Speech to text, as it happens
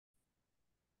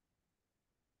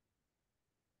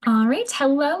right,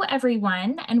 hello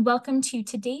everyone, and welcome to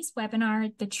today's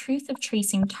webinar, The Truth of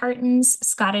Tracing Tartans,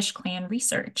 Scottish Clan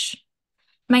Research.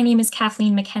 My name is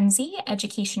Kathleen McKenzie,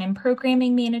 Education and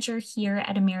Programming Manager here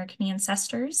at American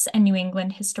Ancestors and New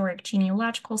England Historic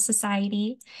Genealogical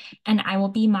Society, and I will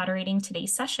be moderating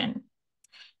today's session.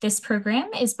 This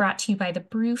program is brought to you by the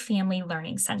Brew Family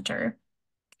Learning Center.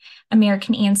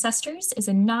 American Ancestors is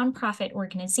a nonprofit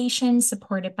organization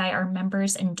supported by our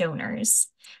members and donors.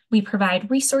 We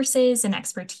provide resources and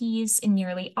expertise in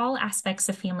nearly all aspects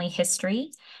of family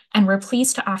history, and we're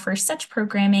pleased to offer such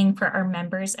programming for our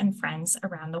members and friends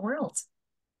around the world.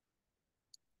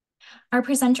 Our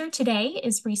presenter today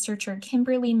is researcher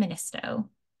Kimberly Mannisto.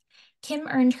 Kim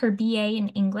earned her BA in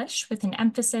English with an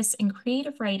emphasis in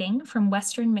creative writing from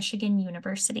Western Michigan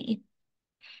University.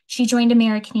 She joined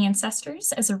American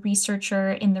Ancestors as a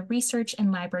researcher in the Research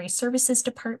and Library Services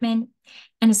Department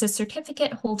and is a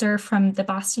certificate holder from the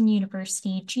Boston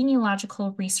University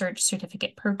Genealogical Research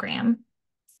Certificate Program.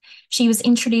 She was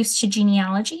introduced to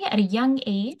genealogy at a young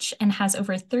age and has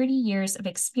over 30 years of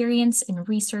experience in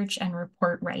research and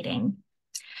report writing.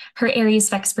 Her areas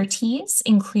of expertise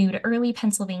include early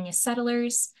Pennsylvania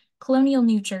settlers, colonial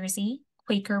New Jersey,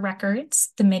 Quaker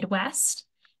records, the Midwest,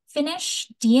 Finnish,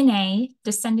 DNA,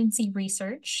 descendancy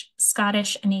research,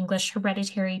 Scottish and English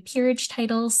hereditary peerage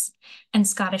titles, and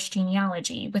Scottish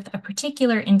genealogy, with a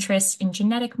particular interest in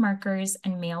genetic markers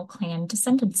and male clan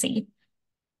descendancy.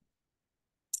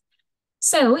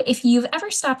 So, if you've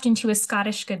ever stopped into a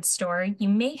Scottish goods store, you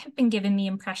may have been given the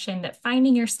impression that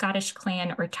finding your Scottish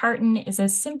clan or tartan is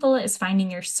as simple as finding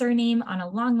your surname on a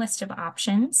long list of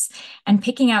options and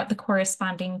picking out the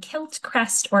corresponding kilt,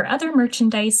 crest, or other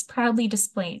merchandise proudly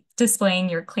displaying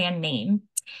your clan name.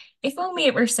 If only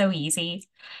it were so easy.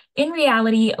 In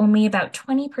reality, only about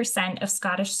 20% of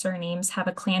Scottish surnames have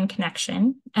a clan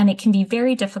connection, and it can be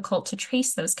very difficult to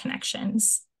trace those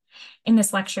connections. In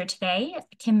this lecture today,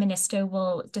 Kim Mannisto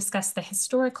will discuss the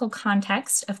historical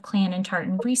context of clan and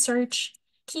tartan research,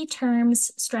 key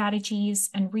terms, strategies,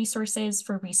 and resources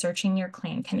for researching your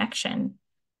clan connection.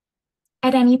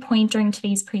 At any point during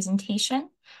today's presentation,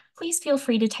 please feel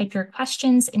free to type your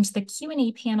questions into the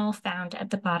Q&A panel found at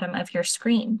the bottom of your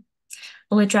screen.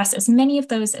 We'll address as many of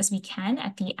those as we can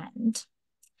at the end.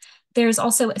 There's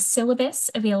also a syllabus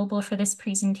available for this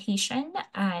presentation,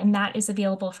 and that is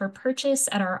available for purchase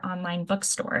at our online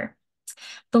bookstore.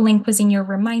 The link was in your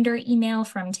reminder email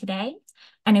from today,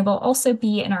 and it will also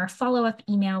be in our follow-up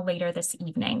email later this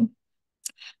evening.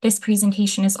 This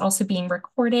presentation is also being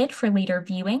recorded for later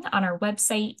viewing on our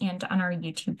website and on our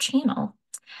YouTube channel.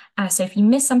 So if you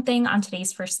miss something on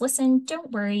today's first listen,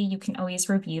 don't worry, you can always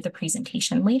review the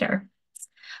presentation later.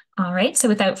 All right, so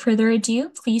without further ado,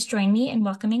 please join me in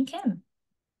welcoming Kim.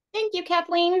 Thank you,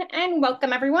 Kathleen, and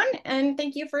welcome everyone, and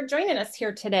thank you for joining us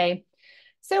here today.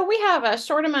 So we have a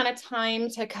short amount of time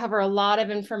to cover a lot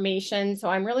of information, so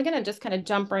I'm really going to just kind of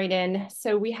jump right in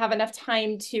so we have enough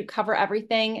time to cover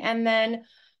everything, and then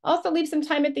also leave some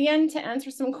time at the end to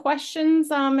answer some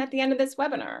questions at the end of this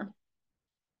webinar.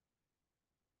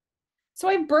 So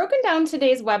I've broken down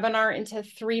today's webinar into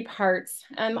 3 parts,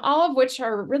 all of which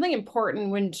are really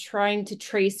important when trying to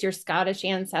trace your Scottish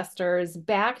ancestors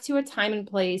back to a time and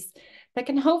place that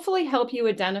can hopefully help you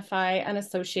identify an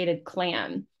associated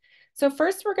clan. So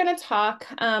first, we're going to talk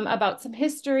about some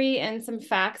history and some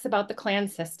facts about the clan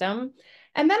system,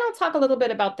 and then I'll talk a little bit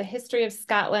about the history of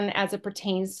Scotland as it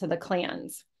pertains to the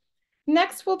clans.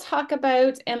 Next, we'll talk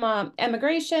about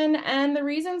emigration and the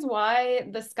reasons why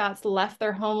the Scots left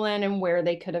their homeland and where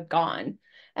they could have gone.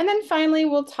 And then finally,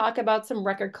 we'll talk about some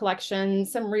record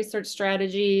collections, some research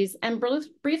strategies, and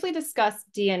briefly discuss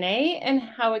DNA and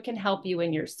how it can help you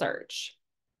in your search.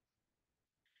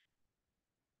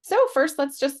 So first,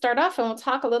 let's just start off and we'll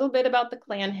talk a little bit about the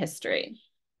clan history.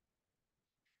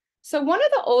 So one of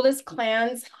the oldest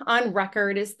clans on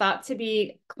record is thought to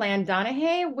be Clan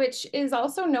Donaghy, which is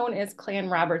also known as Clan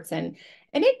Robertson,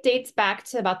 and it dates back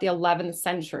to about the 11th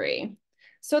century.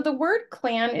 So the word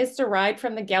clan is derived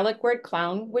from the Gaelic word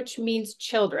clown, which means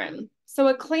children. So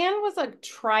a clan was a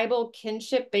tribal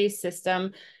kinship-based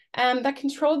system that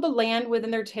controlled the land within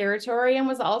their territory and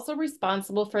was also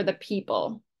responsible for the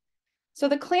people. So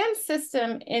the clan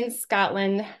system in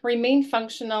Scotland remained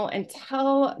functional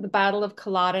until the Battle of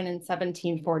Culloden in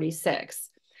 1746.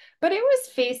 But it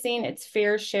was facing its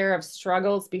fair share of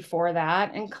struggles before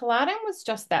that, and Culloden was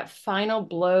just that final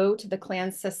blow to the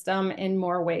clan system in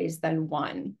more ways than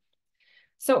one.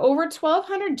 So over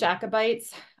 1,200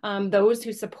 Jacobites, those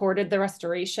who supported the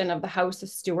restoration of the House of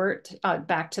Stuart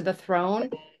back to the throne,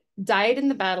 died in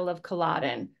the Battle of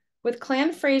Culloden, with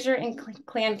Clan Fraser and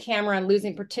Clan Cameron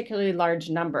losing particularly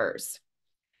large numbers.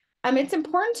 It's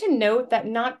important to note that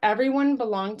not everyone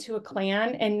belonged to a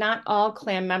clan, and not all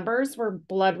clan members were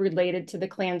blood related to the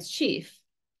clan's chief.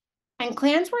 And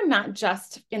clans were not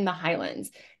just in the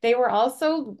Highlands. They were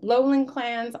also lowland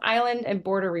clans, island and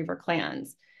border river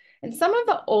clans. And some of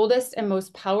the oldest and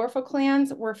most powerful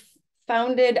clans were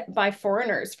founded by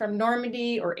foreigners from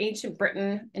Normandy or ancient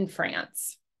Britain and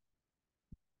France.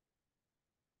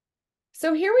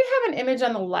 So here we have an image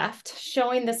on the left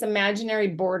showing this imaginary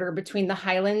border between the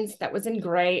Highlands that was in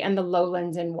gray and the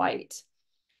lowlands in white.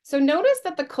 So notice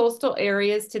that the coastal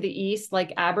areas to the east,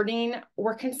 like Aberdeen,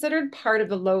 were considered part of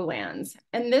the lowlands.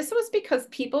 And this was because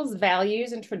people's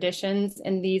values and traditions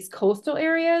in these coastal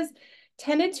areas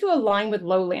tended to align with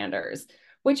lowlanders,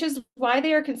 which is why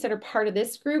they are considered part of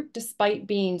this group despite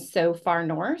being so far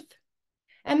north.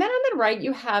 And then on the right,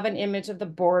 you have an image of the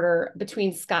border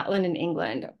between Scotland and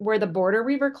England, where the border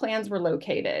river clans were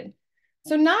located.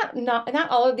 So not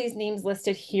all of these names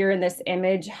listed here in this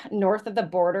image north of the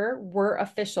border were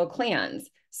official clans.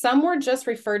 Some were just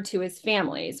referred to as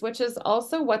families, which is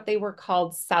also what they were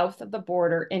called south of the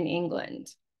border in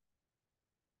England.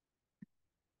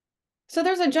 So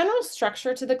there's a general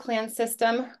structure to the clan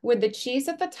system with the chiefs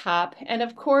at the top. And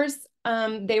of course,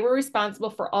 they were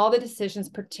responsible for all the decisions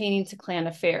pertaining to clan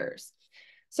affairs.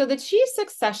 So the chief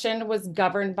succession was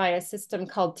governed by a system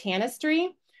called tanistry,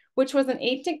 which was an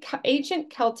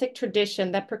ancient Celtic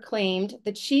tradition that proclaimed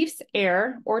the chief's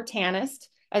heir, or tanist,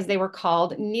 as they were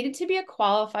called, needed to be a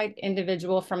qualified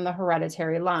individual from the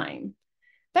hereditary line.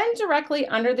 Then directly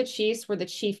under the chiefs were the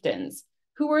chieftains,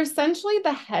 who were essentially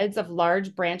the heads of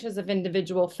large branches of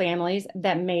individual families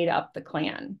that made up the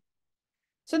clan.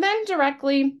 So then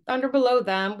directly under below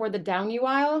them were the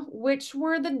Danuile, which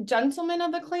were the gentlemen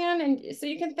of the clan. And so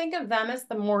you can think of them as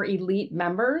the more elite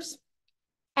members.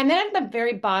 And then at the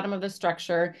very bottom of the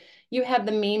structure, you have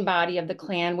the main body of the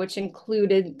clan, which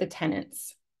included the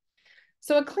tenants.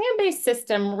 So a clan-based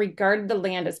system regarded the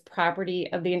land as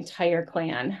property of the entire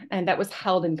clan, and that was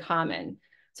held in common.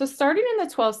 So starting in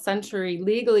the 12th century,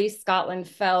 legally, Scotland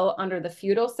fell under the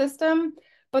feudal system,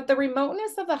 but the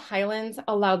remoteness of the Highlands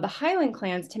allowed the Highland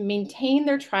clans to maintain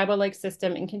their tribal-like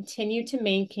system and continue to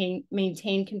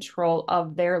maintain control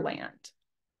of their land.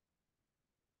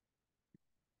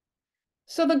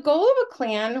 So the goal of a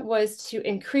clan was to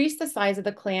increase the size of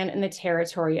the clan and the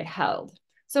territory it held.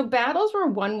 So battles were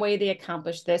one way they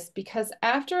accomplished this, because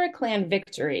after a clan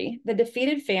victory, the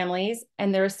defeated families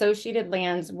and their associated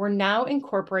lands were now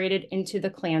incorporated into the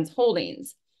clan's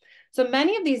holdings. So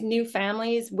many of these new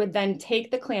families would then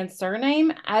take the clan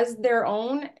surname as their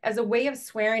own, as a way of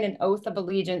swearing an oath of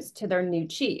allegiance to their new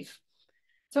chief.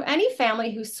 So any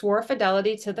family who swore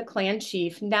fidelity to the clan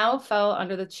chief now fell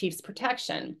under the chief's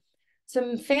protection.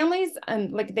 Some families,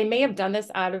 like they may have done this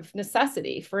out of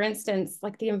necessity. For instance,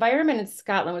 like the environment in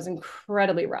Scotland was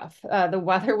incredibly rough. The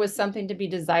weather was something to be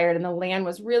desired and the land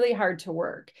was really hard to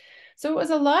work. So it was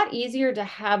a lot easier to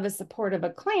have the support of a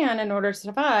clan in order to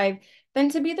survive than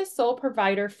to be the sole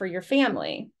provider for your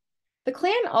family. The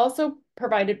clan also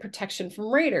provided protection from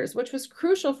raiders, which was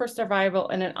crucial for survival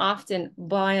in an often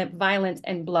violent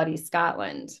and bloody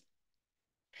Scotland.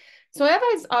 So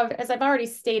as I've already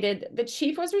stated, the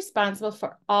chief was responsible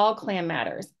for all clan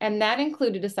matters, and that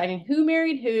included deciding who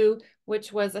married who,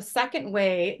 which was a second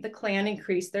way the clan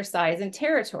increased their size and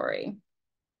territory.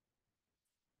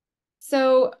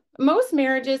 So most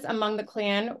marriages among the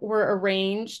clan were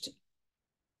arranged.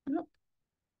 Oh,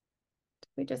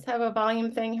 we just have a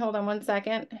volume thing. Hold on one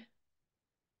second.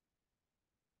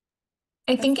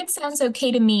 I think it sounds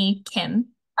okay to me, Kim.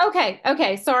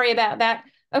 Okay, sorry about that.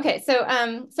 Okay, so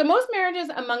most marriages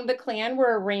among the clan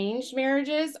were arranged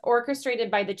marriages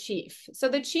orchestrated by the chief. So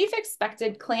the chief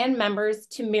expected clan members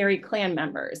to marry clan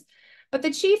members, but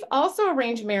the chief also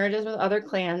arranged marriages with other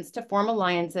clans to form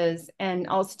alliances and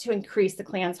also to increase the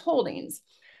clan's holdings.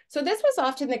 So this was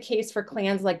often the case for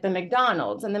clans like the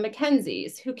MacDonalds and the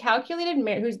Mackenzies,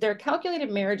 whose their calculated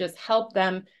marriages helped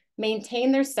them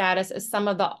maintain their status as some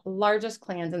of the largest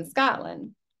clans in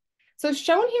Scotland. So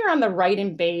shown here on the right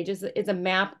in beige is a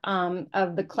map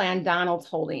of the Clan Donald's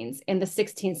holdings in the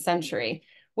 16th century,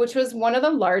 which was one of the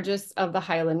largest of the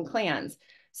Highland clans.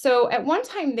 So at one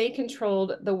time, they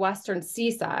controlled the western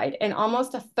seaside and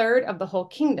almost a third of the whole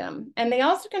kingdom. And they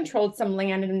also controlled some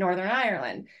land in Northern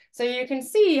Ireland. So you can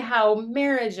see how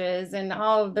marriages and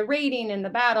all of the raiding and the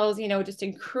battles, just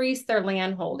increased their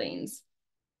land holdings.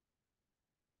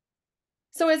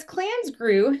 So as clans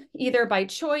grew, either by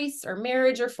choice or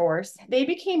marriage or force, they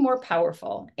became more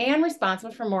powerful and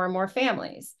responsible for more and more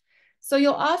families. So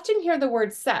you'll often hear the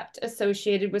word sept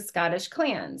associated with Scottish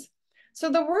clans. So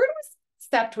the word was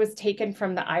sept was taken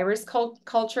from the Irish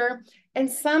culture, and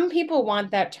some people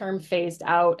want that term phased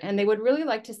out, and they would really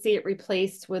like to see it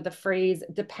replaced with the phrase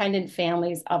dependent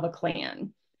families of a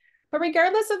clan. But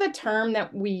regardless of the term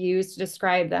that we use to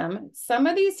describe them, some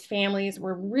of these families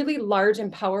were really large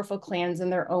and powerful clans in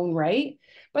their own right,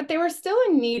 but they were still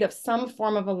in need of some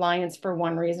form of alliance for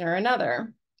one reason or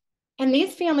another. And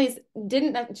these families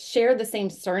didn't share the same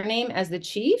surname as the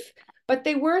chief, but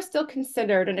they were still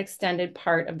considered an extended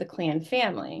part of the clan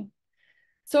family.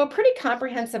 So a pretty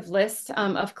comprehensive list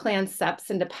of clan septs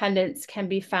and dependents can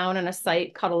be found on a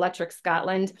site called Electric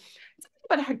Scotland. It's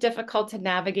a little bit difficult to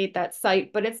navigate that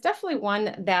site, but it's definitely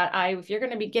one that if you're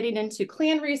going to be getting into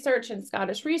clan research and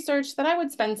Scottish research, that I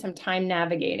would spend some time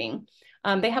navigating.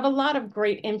 They have a lot of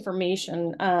great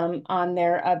information on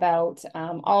there about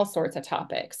all sorts of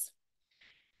topics.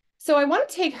 So I want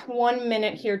to take 1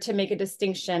 minute here to make a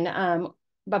distinction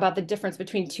about the difference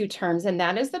between two terms, and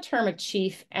that is the term a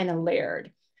chief and a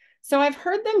laird. So I've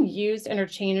heard them used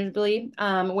interchangeably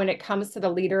when it comes to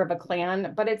the leader of a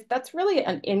clan, but that's really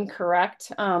an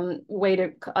incorrect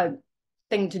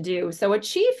thing to do. So a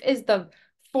chief is the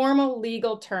formal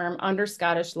legal term under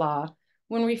Scottish law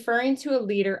when referring to a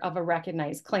leader of a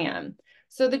recognized clan.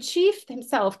 So the chief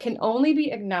himself can only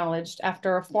be acknowledged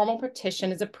after a formal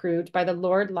petition is approved by the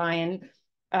Lord Lion,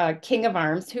 King of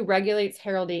Arms, who regulates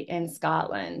heraldry in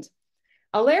Scotland.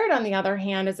 A laird, on the other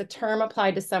hand, is a term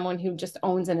applied to someone who just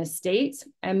owns an estate,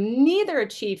 and neither a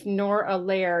chief nor a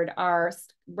laird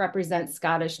represent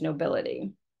Scottish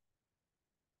nobility.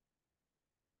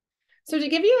 So to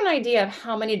give you an idea of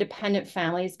how many dependent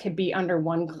families could be under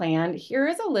one clan, here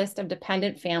is a list of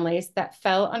dependent families that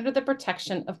fell under the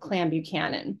protection of Clan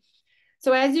Buchanan.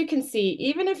 So as you can see,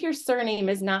 even if your surname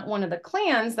is not one of the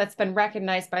clans that's been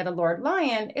recognized by the Lord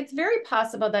Lion, it's very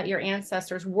possible that your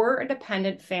ancestors were a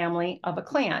dependent family of a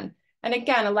clan. And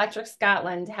again, Electric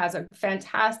Scotland has a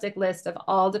fantastic list of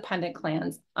all dependent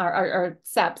clans or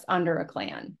septs under a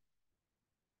clan.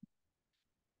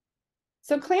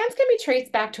 So clans can be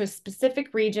traced back to a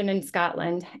specific region in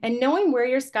Scotland, and knowing where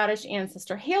your Scottish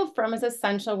ancestor hailed from is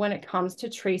essential when it comes to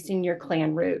tracing your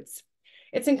clan roots.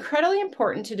 It's incredibly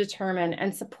important to determine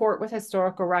and support with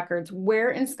historical records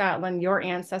where in Scotland your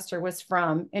ancestor was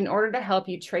from in order to help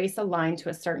you trace a line to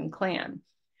a certain clan.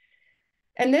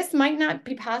 And this might not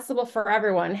be possible for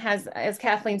everyone, as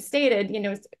Kathleen stated,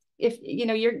 if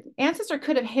your ancestor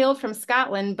could have hailed from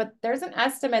Scotland, but there's an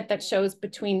estimate that shows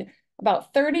between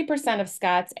about 30% of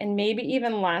Scots and maybe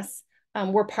even less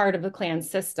were part of the clan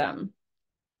system.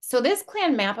 So this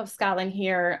clan map of Scotland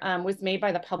here was made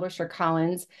by the publisher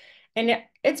Collins. And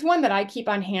it's one that I keep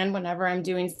on hand whenever I'm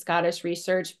doing Scottish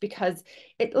research because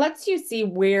it lets you see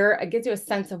it gives you a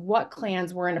sense of what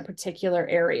clans were in a particular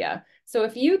area. So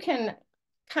if you can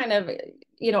kind of,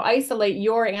 isolate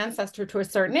your ancestor to a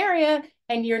certain area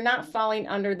and you're not falling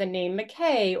under the name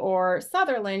Mackay or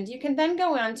Sutherland, you can then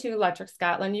go on to Electric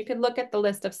Scotland. You can look at the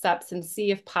list of septs and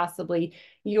see if possibly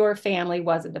your family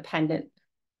was a dependent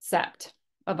sept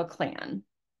of a clan.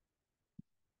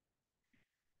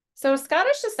 So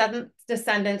Scottish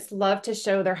descendants love to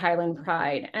show their Highland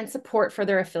pride and support for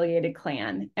their affiliated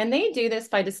clan, and they do this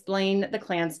by displaying the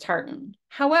clan's tartan.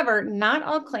 However, not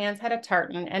all clans had a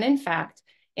tartan, and in fact,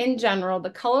 in general, the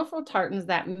colorful tartans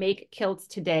that make kilts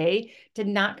today did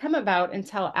not come about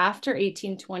until after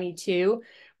 1822,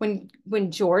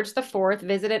 when George IV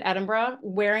visited Edinburgh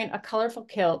wearing a colorful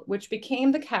kilt, which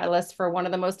became the catalyst for one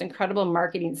of the most incredible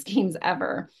marketing schemes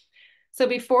ever. So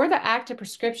before the Act of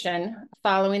Prescription,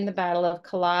 following the Battle of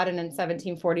Culloden in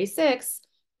 1746,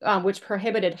 which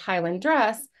prohibited Highland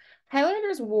dress,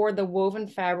 Highlanders wore the woven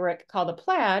fabric called a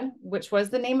plaid, which was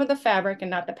the name of the fabric and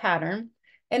not the pattern.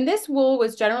 And this wool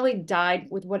was generally dyed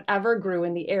with whatever grew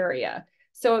in the area.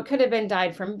 So it could have been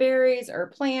dyed from berries or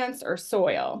plants or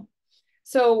soil.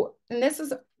 So, and this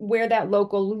is where that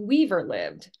local weaver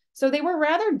lived. So they were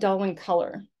rather dull in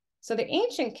color. So the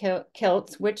ancient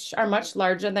kilts, which are much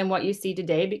larger than what you see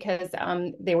today because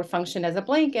they were functioned as a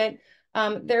blanket,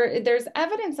 there's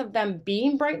evidence of them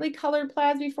being brightly colored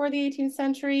plaids before the 18th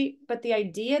century, but the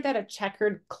idea that a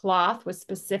checkered cloth was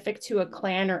specific to a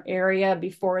clan or area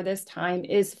before this time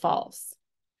is false.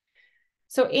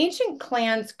 So ancient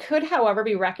clans could, however,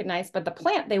 be recognized by the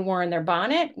plant they wore in their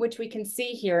bonnet, which we can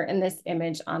see here in this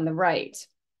image on the right.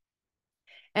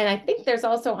 And I think there's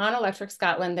also on Electric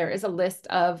Scotland, there is a list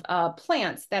of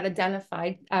plants that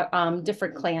identify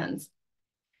different clans.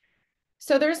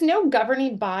 So there's no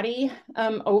governing body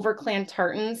over clan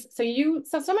tartans.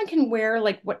 So someone can wear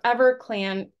like whatever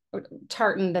clan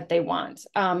tartan that they want.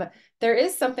 There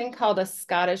is something called a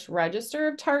Scottish Register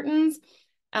of Tartans.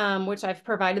 which I've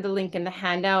provided the link in the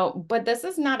handout, but this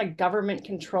is not a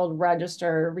government-controlled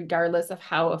register, regardless of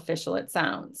how official it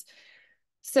sounds.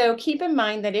 So keep in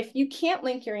mind that if you can't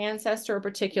link your ancestor to a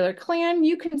particular clan,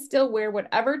 you can still wear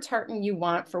whatever tartan you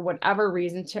want for whatever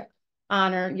reason to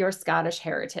honor your Scottish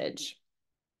heritage.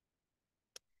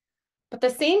 But the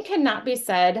same cannot be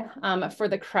said for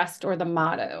the crest or the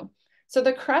motto. So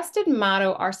the crest and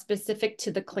motto are specific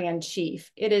to the clan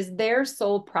chief. It is their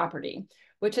sole property,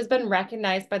 which has been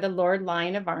recognized by the Lord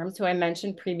Lion of Arms, who I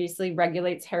mentioned previously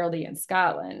regulates heraldry in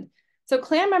Scotland. So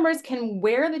clan members can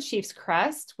wear the chief's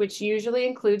crest, which usually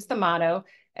includes the motto,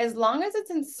 as long as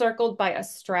it's encircled by a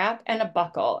strap and a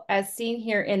buckle, as seen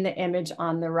here in the image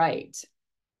on the right.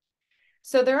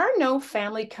 So there are no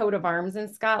family coat of arms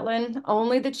in Scotland,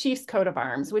 only the chief's coat of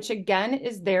arms, which again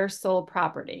is their sole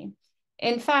property.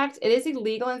 In fact, it is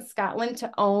illegal in Scotland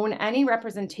to own any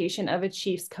representation of a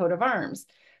chief's coat of arms.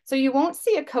 So you won't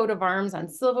see a coat of arms on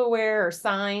silverware or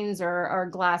signs or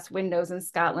glass windows in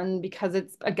Scotland because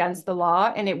it's against the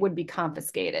law and it would be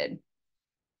confiscated.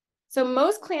 So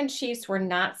most clan chiefs were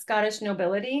not Scottish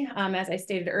nobility, as I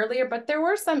stated earlier, but there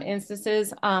were some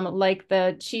instances like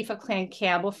the chief of Clan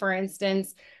Campbell, for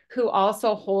instance, who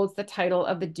also holds the title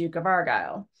of the Duke of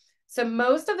Argyll. So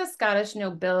most of the Scottish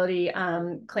nobility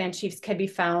clan chiefs can be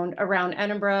found around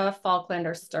Edinburgh, Falkland,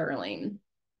 or Stirling.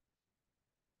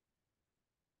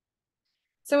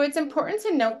 So it's important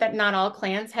to note that not all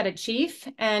clans had a chief,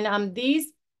 and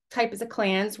these types of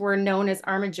clans were known as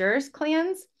armiger's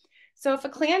clans. So if a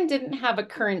clan didn't have a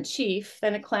current chief,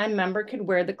 then a clan member could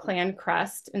wear the clan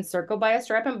crest encircled by a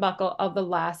strap and buckle of the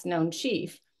last known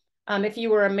chief. If you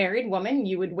were a married woman,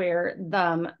 you would wear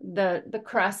the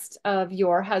crest of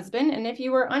your husband. And if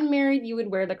you were unmarried, you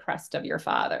would wear the crest of your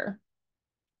father.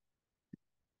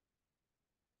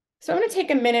 So I'm going to take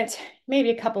a minute,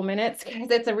 maybe a couple minutes, because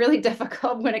it's really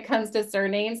difficult when it comes to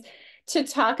surnames, to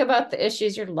talk about the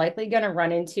issues you're likely going to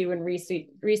run into in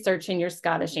researching your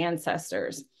Scottish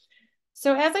ancestors.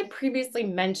 So as I previously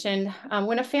mentioned,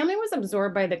 when a family was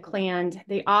absorbed by the clan,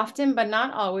 they often, but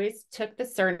not always, took the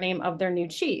surname of their new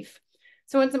chief.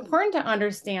 So it's important to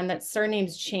understand that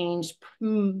surnames change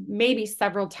maybe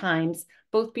several times,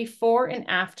 both before and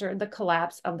after the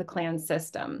collapse of the clan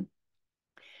system.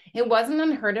 It wasn't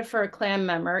unheard of for a clan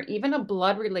member, even a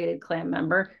blood-related clan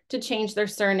member, to change their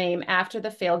surname after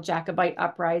the failed Jacobite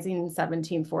uprising in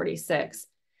 1746.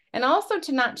 And also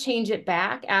to not change it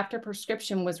back after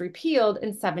prescription was repealed in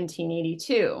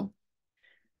 1782.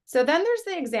 So then there's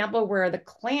the example where the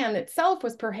clan itself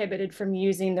was prohibited from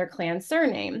using their clan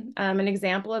surname. An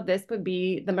example of this would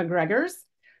be the MacGregors,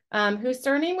 whose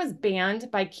surname was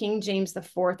banned by King James IV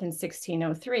in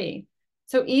 1603.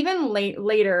 So even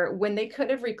later, when they could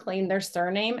have reclaimed their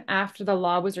surname after the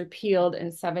law was repealed in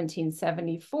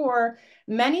 1774,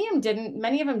 many of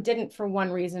them didn't for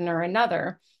one reason or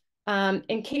another.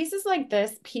 In cases like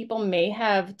this, people may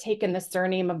have taken the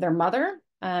surname of their mother,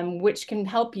 which can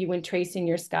help you in tracing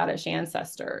your Scottish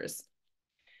ancestors.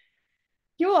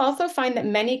 You will also find that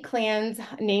many clans'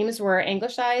 names were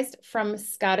anglicized from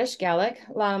Scottish Gaelic.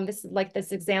 This is like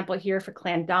this example here for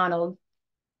Clan Donald.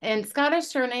 And Scottish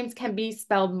surnames can be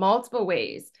spelled multiple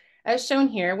ways, as shown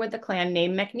here with the clan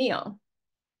name MacNeil.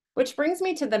 Which brings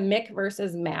me to the Mick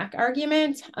versus Mac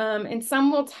argument. And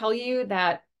some will tell you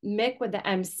that Mick with the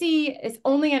MC is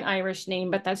only an Irish name,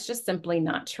 but that's just simply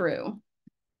not true.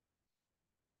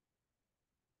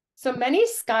 So many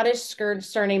Scottish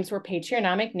surnames were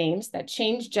patronymic names that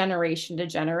changed generation to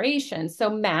generation. So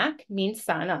Mac means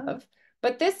son of,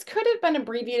 but this could have been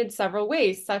abbreviated several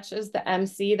ways, such as the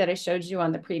MC that I showed you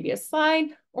on the previous slide,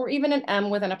 or even an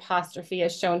M with an apostrophe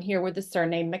as shown here with the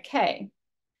surname McKay.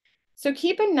 So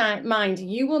keep in mind,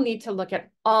 you will need to look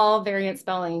at all variant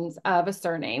spellings of a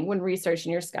surname when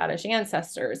researching your Scottish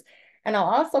ancestors. And I'll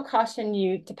also caution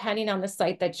you, depending on the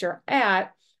site that you're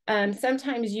at,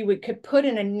 sometimes you could put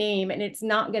in a name and it's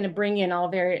not going to bring in all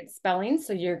variant spellings.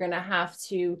 So you're going to have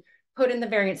to put in the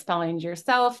variant spellings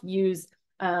yourself, use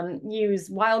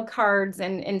wildcards.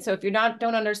 And so if you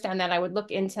don't understand that, I would look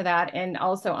into that and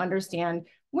also understand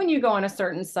when you go on a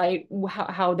certain site,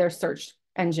 how their search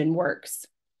engine works.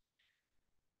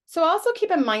 So also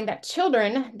keep in mind that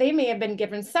children, they may have been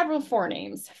given several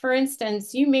forenames. For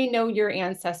instance, you may know your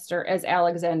ancestor as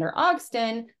Alexander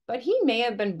Ogston, but he may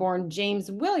have been born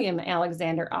James William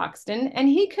Alexander Ogston, and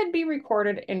he could be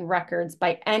recorded in records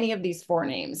by any of these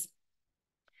forenames.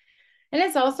 And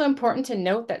it's also important to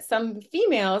note that some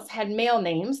females had male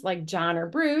names like John or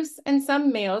Bruce, and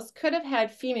some males could have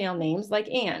had female names like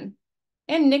Anne.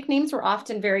 And nicknames were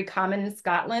often very common in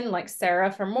Scotland, like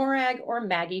Sarah for Morag or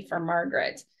Maggie for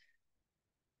Margaret.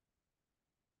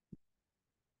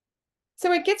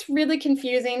 So it gets really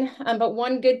confusing, but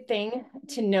one good thing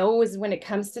to know is when it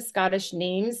comes to Scottish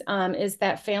names is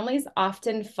that families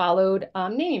often followed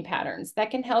naming patterns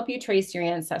that can help you trace your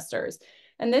ancestors.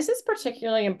 And this is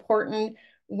particularly important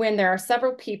when there are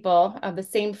several people of the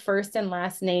same first and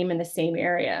last name in the same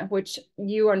area, which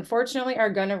you unfortunately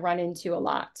are going to run into a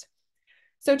lot.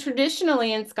 So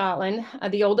traditionally in Scotland,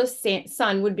 the oldest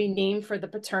son would be named for the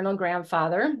paternal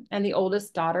grandfather and the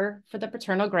oldest daughter for the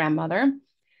paternal grandmother.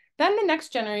 Then the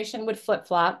next generation would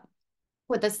flip-flop,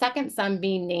 with the second son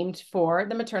being named for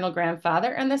the maternal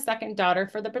grandfather and the second daughter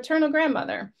for the paternal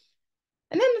grandmother.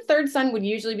 And then the third son would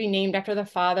usually be named after the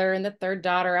father and the third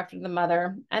daughter after the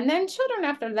mother. And then children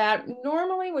after that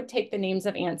normally would take the names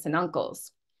of aunts and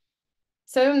uncles.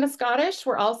 So in the Scottish,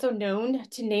 we're also known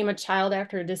to name a child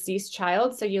after a deceased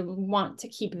child. So you want to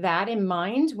keep that in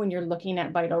mind when you're looking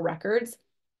at vital records.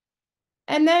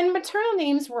 And then maternal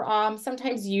names were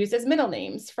sometimes used as middle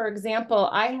names. For example,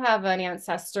 I have an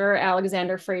ancestor,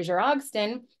 Alexander Fraser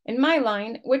Ogston, in my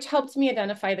line, which helped me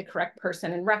identify the correct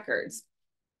person in records.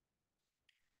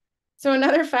 So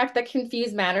another fact that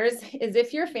confused matters is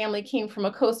if your family came from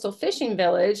a coastal fishing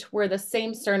village where the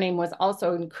same surname was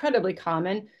also incredibly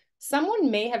common, someone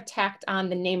may have tacked on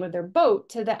the name of their boat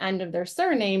to the end of their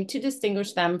surname to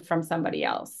distinguish them from somebody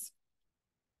else.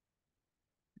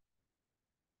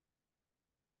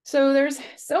 So there's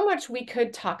so much we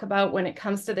could talk about when it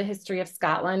comes to the history of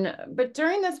Scotland, but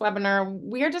during this webinar,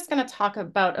 we are just going to talk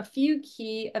about a few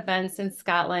key events in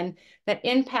Scotland that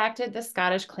impacted the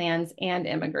Scottish clans and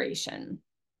immigration.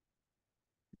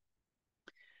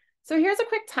 So here's a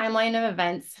quick timeline of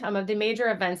events, of the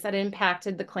major events that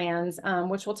impacted the clans,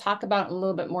 which we'll talk about in a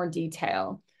little bit more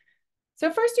detail. So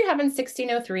first you have in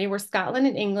 1603, where Scotland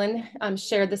and England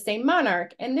shared the same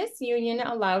monarch. And this union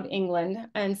allowed England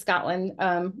and Scotland,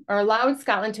 or allowed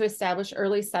Scotland to establish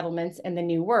early settlements in the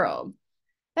New World.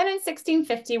 Then in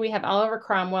 1650, we have Oliver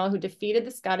Cromwell, who defeated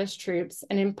the Scottish troops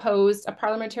and imposed a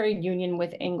parliamentary union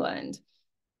with England.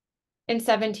 In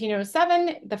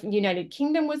 1707, the United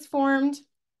Kingdom was formed.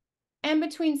 And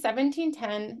between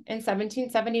 1710 and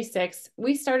 1776,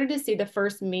 we started to see the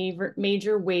first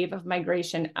major wave of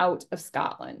migration out of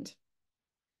Scotland.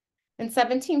 In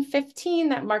 1715,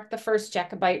 that marked the first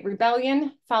Jacobite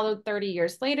rebellion, followed 30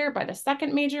 years later by the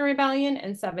second major rebellion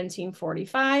in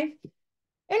 1745.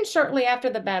 And shortly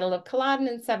after the Battle of Culloden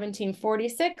in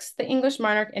 1746, the English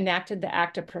monarch enacted the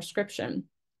Act of Proscription.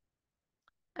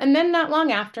 And then not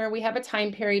long after, we have a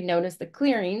time period known as the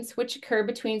clearings, which occurred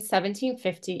between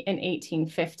 1750 and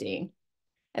 1850.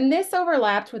 And this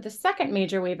overlapped with the second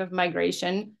major wave of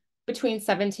migration between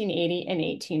 1780 and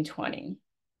 1820.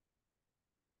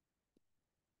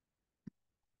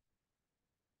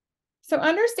 So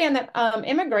understand that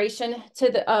immigration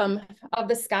to the of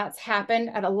the Scots happened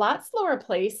at a lot slower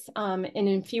pace and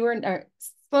in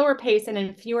slower pace and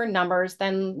in fewer numbers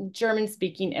than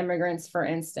German-speaking immigrants, for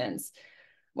instance,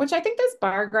 which I think this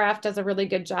bar graph does a really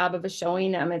good job of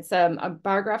showing. It's a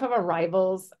bar graph of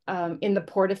arrivals in the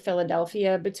port of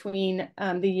Philadelphia between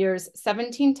the years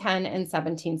 1710 and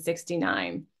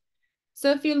 1769.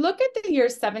 So if you look at the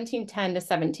years 1710 to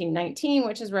 1719,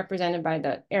 which is represented by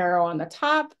the arrow on the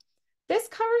top, this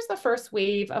covers the first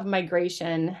wave of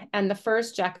migration and the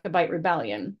first Jacobite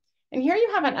rebellion. And here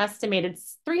you have an estimated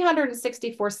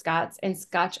 364 Scots and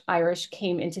Scotch-Irish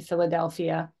came into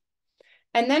Philadelphia.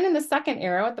 And then in the second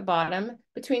arrow at the bottom,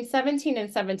 between 17 and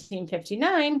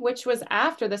 1759, which was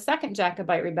after the second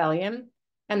Jacobite rebellion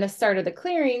and the start of the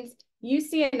clearings, you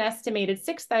see an estimated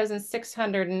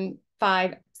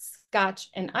 6,605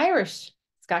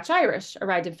 Scotch-Irish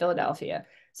arrived in Philadelphia.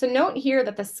 So note here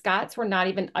that the Scots were not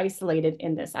even isolated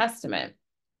in this estimate.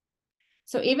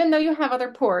 So even though you have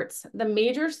other ports, the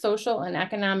major social and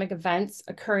economic events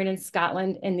occurring in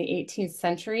Scotland in the 18th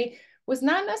century was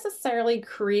not necessarily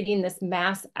creating this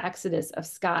mass exodus of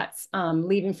Scots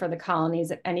leaving for the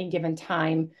colonies at any given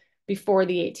time before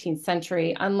the 18th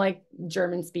century, unlike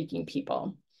German-speaking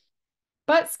people.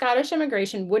 But Scottish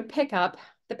immigration would pick up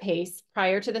the pace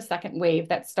prior to the second wave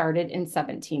that started in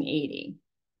 1780.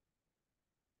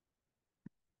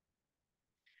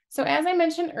 So as I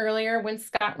mentioned earlier, when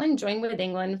Scotland joined with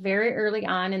England very early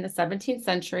on in the 17th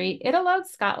century, it allowed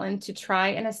Scotland to try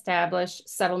and establish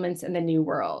settlements in the New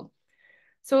World.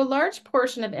 So a large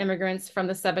portion of immigrants from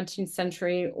the 17th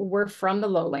century were from the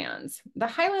lowlands. The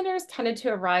Highlanders tended to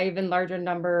arrive in larger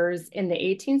numbers in the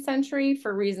 18th century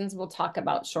for reasons we'll talk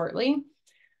about shortly.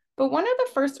 But one of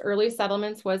the first early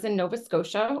settlements was in Nova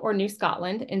Scotia, or New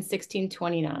Scotland, in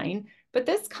 1629, but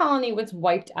this colony was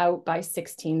wiped out by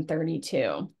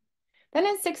 1632. Then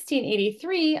in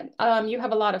 1683, you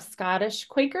have a lot of Scottish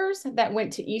Quakers that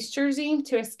went to East Jersey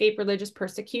to escape religious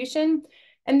persecution,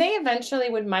 and they eventually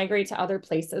would migrate to other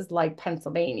places like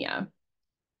Pennsylvania.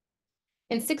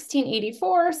 In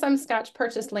 1684, some Scotch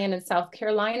purchased land in South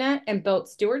Carolina and built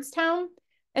Stewartstown,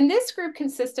 and this group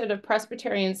consisted of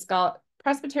Presbyterian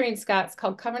Scots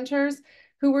called Covenanters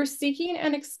who were seeking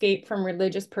an escape from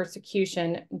religious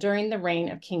persecution during the reign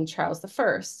of King Charles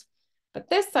I. But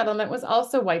this settlement was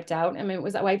also wiped out, and it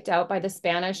was wiped out by the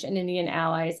Spanish and Indian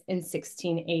allies in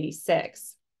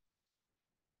 1686.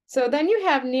 So then you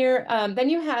have near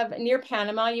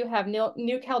Panama, you have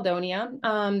New Caledonia.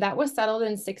 That was settled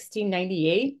in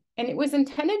 1698, and it was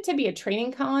intended to be a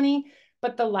trading colony,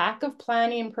 but the lack of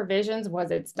planning and provisions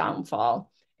was its downfall.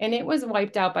 And it was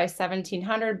wiped out by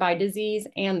 1700 by disease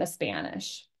and the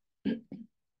Spanish.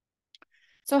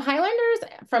 So Highlanders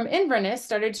from Inverness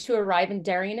started to arrive in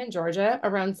Darien in Georgia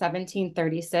around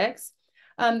 1736.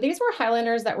 These were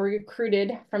Highlanders that were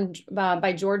recruited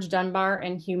by George Dunbar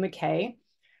and Hugh Mackay.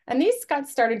 And these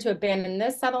Scots started to abandon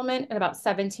this settlement in about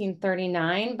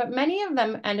 1739, but many of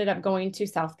them ended up going to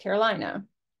South Carolina.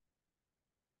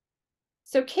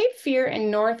 So Cape Fear in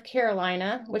North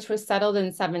Carolina, which was settled in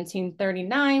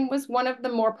 1739, was one of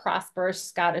the more prosperous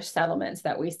Scottish settlements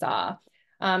that we saw.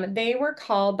 They were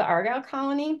called the Argyll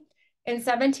Colony. In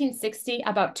 1760,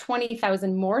 about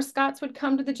 20,000 more Scots would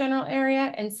come to the general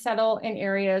area and settle in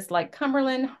areas like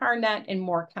Cumberland, Harnett, and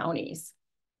Moore counties.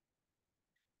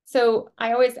 So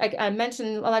I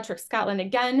mentioned Electric Scotland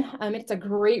again. It's a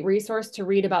great resource to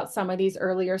read about some of these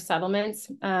earlier settlements.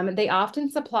 They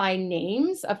often supply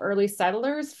names of early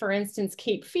settlers. For instance,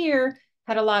 Cape Fear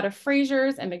had a lot of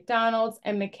Frasers and McDonalds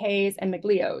and Mackays and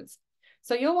McLeods.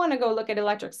 So you'll want to go look at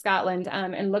Electric Scotland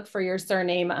and look for your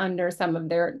surname under some of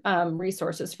their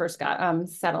resources for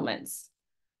settlements.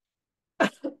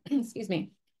 Excuse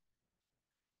me.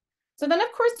 So then,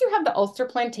 of course, you have the Ulster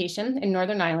Plantation in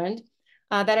Northern Ireland.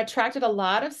 That attracted a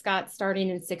lot of Scots starting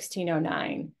in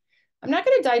 1609. I'm not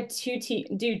going to dive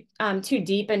too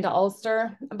deep into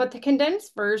Ulster, but the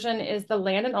condensed version is the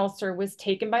land in Ulster was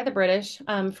taken by the British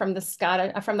from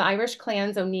the Irish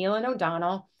clans O'Neill and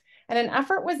O'Donnell, and an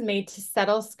effort was made to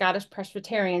settle Scottish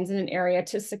Presbyterians in an area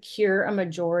to secure a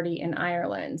majority in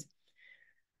Ireland.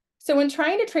 So when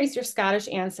trying to trace your Scottish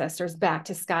ancestors back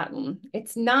to Scotland,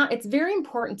 it's very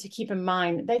important to keep in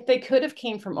mind that they could have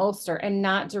came from Ulster and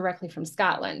not directly from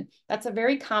Scotland. That's a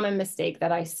very common mistake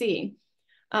that I see.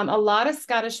 A lot of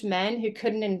Scottish men who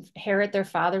couldn't inherit their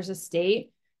father's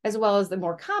estate, as well as the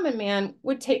more common man,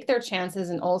 would take their chances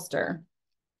in Ulster.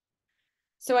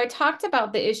 So I talked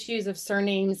about the issues of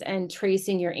surnames and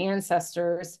tracing your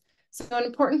ancestors. So an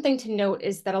important thing to note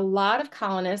is that a lot of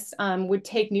colonists would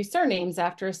take new surnames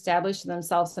after establishing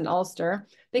themselves in Ulster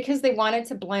because they wanted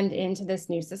to blend into this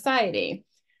new society.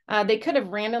 They could have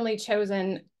randomly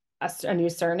chosen a new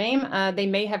surname. They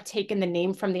may have taken the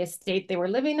name from the estate they were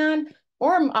living on,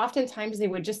 or oftentimes they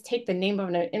would just take the name of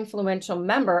an influential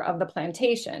member of the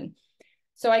plantation.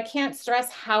 So I can't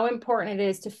stress how important it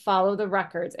is to follow the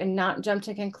records and not jump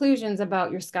to conclusions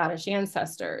about your Scottish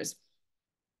ancestors.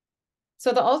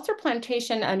 So the Ulster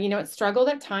Plantation, it struggled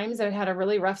at times. It had a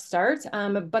really rough start,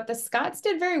 but the Scots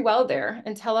did very well there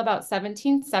until about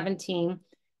 1717,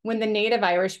 when the native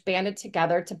Irish banded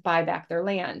together to buy back their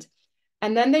land.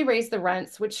 And then they raised the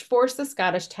rents, which forced the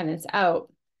Scottish tenants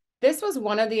out. This was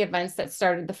one of the events that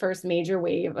started the first major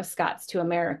wave of Scots to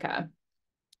America.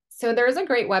 So there's a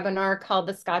great webinar called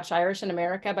The Scotch Irish in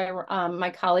America by my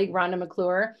colleague, Rhonda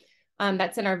McClure.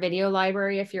 That's in our video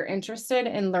library if you're interested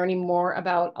in learning more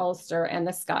about Ulster and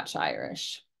the Scotch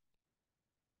Irish.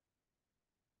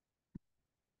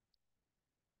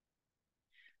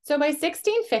 So by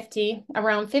 1650,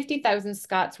 around 50,000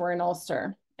 Scots were in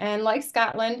Ulster. And like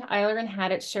Scotland, Ireland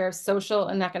had its share of social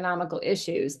and economical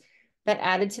issues that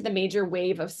added to the major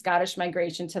wave of Scottish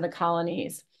migration to the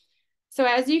colonies. So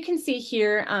as you can see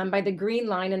here by the green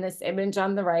line in this image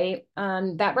on the right,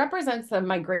 that represents the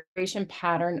migration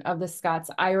pattern of the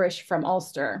Scots-Irish from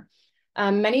Ulster.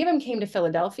 Many of them came to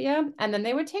Philadelphia, and then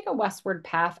they would take a westward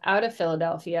path out of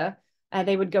Philadelphia.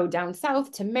 They would go down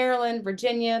south to Maryland,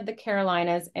 Virginia, the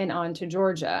Carolinas, and on to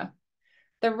Georgia.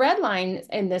 The red lines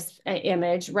in this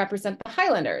image represent the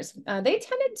Highlanders. They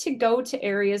tended to go to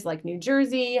areas like New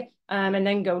Jersey and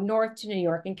then go north to New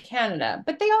York and Canada,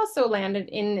 but they also landed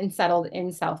in and settled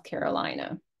in South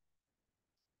Carolina.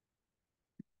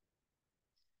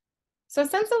 So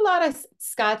since a lot of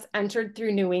Scots entered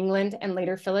through New England and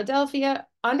later Philadelphia,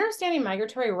 understanding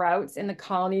migratory routes in the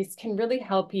colonies can really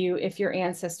help you if your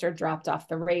ancestor dropped off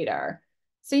the radar.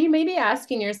 So you may be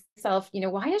asking yourself,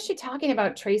 why is she talking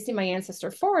about tracing my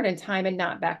ancestor forward in time and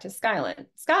not back to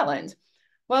Scotland?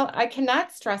 Well, I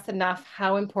cannot stress enough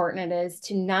how important it is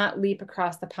to not leap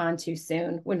across the pond too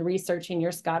soon when researching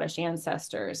your Scottish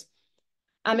ancestors.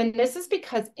 And this is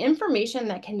because information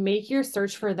that can make your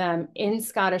search for them in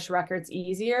Scottish records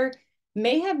easier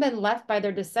may have been left by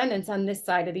their descendants on this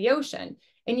side of the ocean.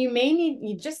 And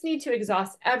you just need to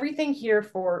exhaust everything here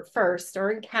for first,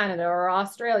 or in Canada or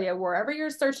Australia, wherever you're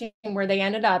searching where they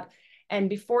ended up, and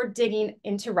before digging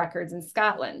into records in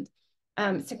Scotland.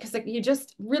 Because you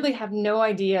just really have no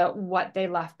idea what they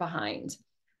left behind.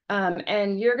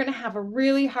 And you're going to have a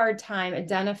really hard time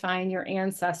identifying your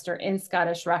ancestor in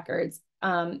Scottish records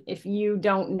if you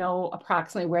don't know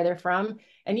approximately where they're from.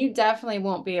 And you definitely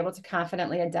won't be able to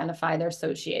confidently identify their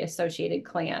associated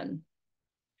clan.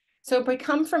 So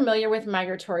become familiar with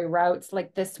migratory routes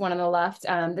like this one on the left.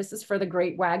 This is for the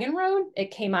Great Wagon Road.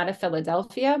 It came out of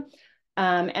Philadelphia,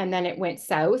 and then it went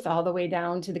south all the way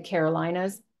down to the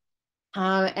Carolinas.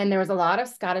 And there was a lot of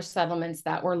Scottish settlements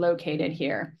that were located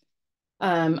here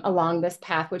along this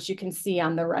path, which you can see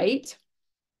on the right.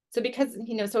 So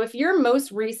so if your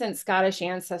most recent Scottish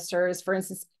ancestors, for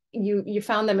instance, you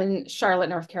found them in Charlotte,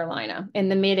 North Carolina in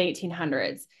the mid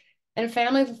 1800s, and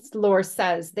family lore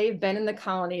says they've been in the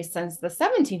colonies since the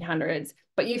 1700s,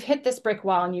 but you've hit this brick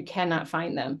wall and you cannot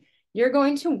find them. You're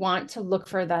going to want to look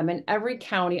for them in every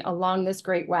county along this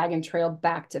Great Wagon Trail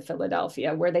back to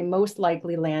Philadelphia, where they most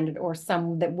likely landed, or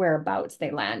some that whereabouts they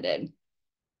landed.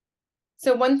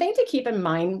 So one thing to keep in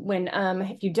mind when,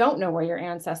 if you don't know where your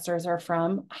ancestors are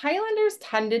from, Highlanders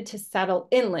tended to settle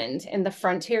inland in the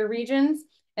frontier regions,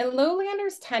 and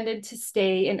lowlanders tended to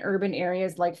stay in urban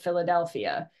areas like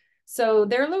Philadelphia. So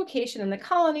their location in the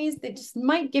colonies, they just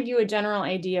might give you a general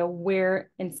idea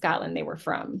where in Scotland they were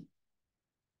from.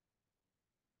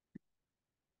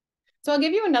 So I'll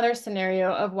give you another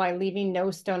scenario of why leaving no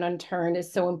stone unturned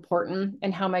is so important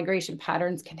and how migration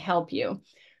patterns can help you.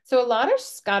 So a lot of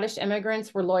Scottish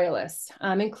immigrants were loyalists,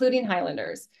 including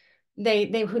Highlanders. And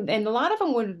a lot of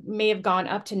them may have gone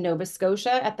up to Nova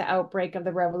Scotia at the outbreak of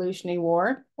the Revolutionary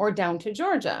War, or down to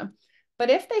Georgia. But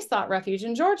if they sought refuge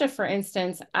in Georgia, for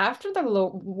instance, after the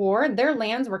war, their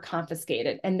lands were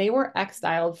confiscated and they were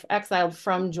exiled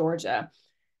from Georgia.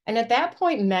 And at that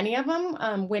point, many of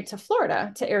them went to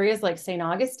Florida, to areas like St.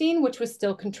 Augustine, which was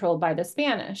still controlled by the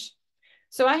Spanish.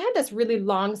 So I had this really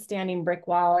long-standing brick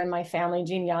wall in my family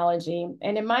genealogy.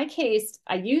 And in my case,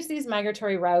 I used these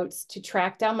migratory routes to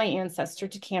track down my ancestor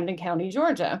to Camden County,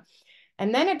 Georgia.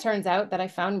 And then it turns out that I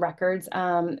found records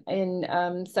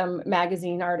in some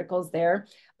magazine articles there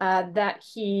that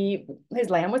his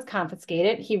land was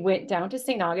confiscated. He went down to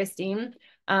St. Augustine.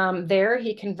 There,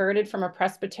 he converted from a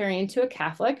Presbyterian to a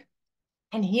Catholic,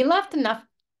 and he left enough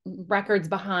records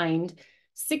behind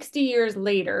 60 years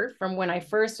later from when I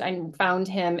found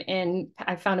him in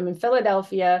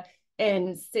Philadelphia in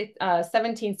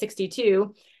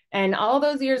 1762. And all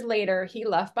those years later, he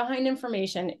left behind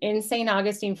information in St.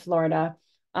 Augustine, Florida,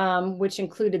 which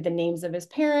included the names of his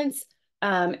parents.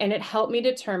 And it helped me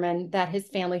determine that his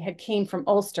family had came from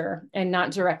Ulster and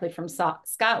not directly from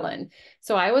Scotland.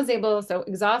 So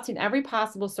exhausting every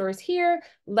possible source here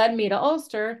led me to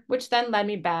Ulster, which then led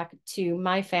me back to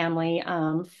my family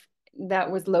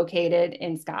that was located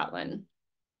in Scotland.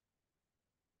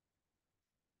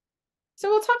 So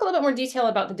we'll talk a little bit more detail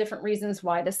about the different reasons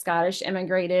why the Scottish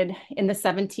immigrated in the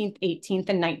 17th, 18th,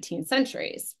 and 19th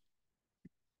centuries.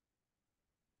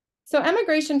 So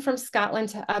emigration from Scotland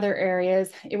to other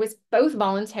areas, it was both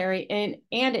voluntary and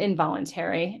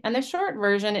involuntary. And the short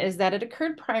version is that it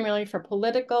occurred primarily for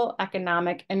political,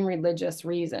 economic, and religious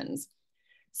reasons.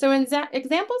 So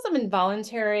examples of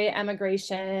involuntary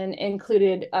emigration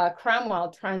included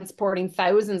Cromwell transporting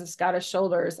thousands of Scottish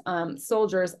soldiers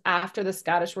after the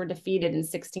Scottish were defeated in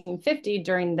 1650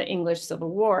 during the English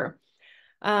Civil War.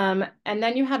 And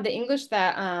then you have the English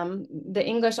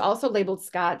also labeled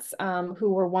Scots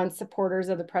who were once supporters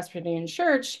of the Presbyterian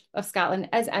Church of Scotland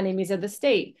as enemies of the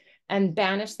state and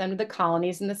banished them to the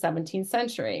colonies in the 17th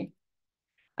century.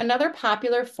 Another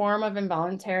popular form of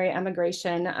involuntary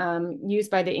emigration used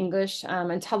by the English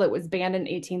until it was banned in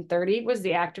 1830 was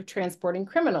the act of transporting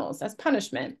criminals as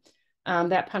punishment.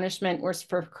 That punishment was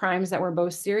for crimes that were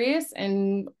both serious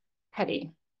and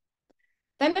petty.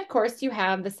 Then, of course, you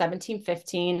have the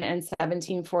 1715 and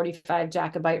 1745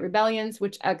 Jacobite rebellions,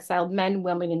 which exiled men,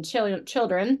 women, and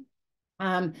children.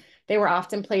 They were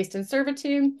often placed in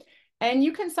servitude, and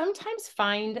you can sometimes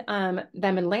find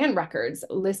them in land records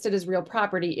listed as real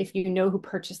property if you know who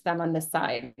purchased them on this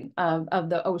side of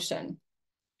the ocean.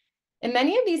 In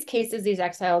many of these cases, these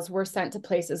exiles were sent to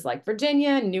places like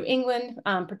Virginia, New England,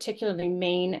 particularly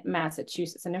Maine,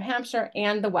 Massachusetts, and New Hampshire,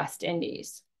 and the West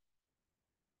Indies.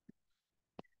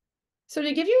 So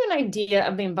to give you an idea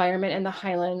of the environment in the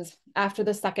Highlands after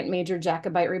the second major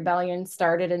Jacobite rebellion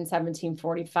started in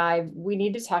 1745, we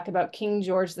need to talk about King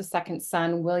George II's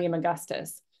son, William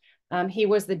Augustus. He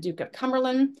was the Duke of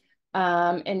Cumberland,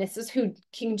 and this is who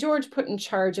King George put in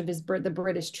charge of the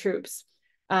British troops.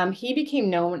 He became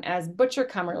known as Butcher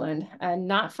Cumberland,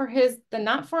 not for his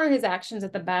actions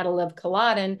at the Battle of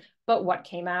Culloden, but what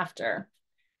came after.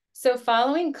 So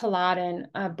following Culloden,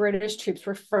 British troops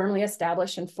were firmly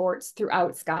established in forts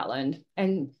throughout Scotland.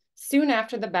 And soon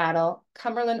after the battle,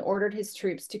 Cumberland ordered his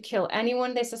troops to kill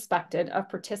anyone they suspected of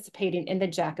participating in the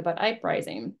Jacobite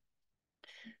uprising.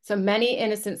 So many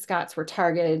innocent Scots were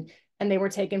targeted, and they were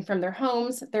taken from their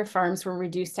homes, their farms were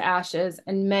reduced to ashes,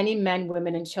 and many men,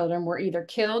 women, and children were either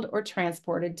killed or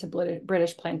transported to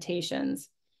British plantations.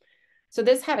 So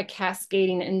this had a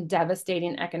cascading and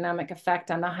devastating economic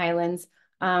effect on the Highlands,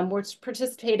 which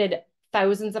participated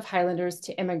thousands of Highlanders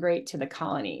to immigrate to the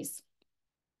colonies.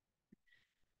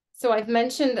 So I've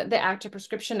mentioned the Act of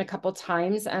Prescription a couple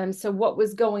times. So what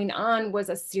was going on was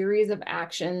a series of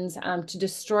actions to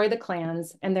destroy the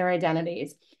clans and their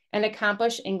identities and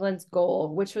accomplish England's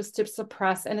goal, which was to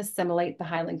suppress and assimilate the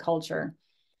Highland culture.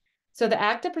 So the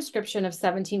Act of Prescription of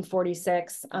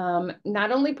 1746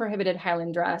 not only prohibited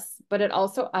Highland dress, but it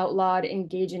also outlawed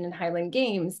engaging in Highland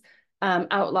games,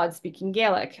 outlawed speaking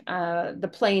Gaelic, the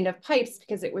playing of pipes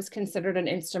because it was considered an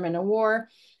instrument of war.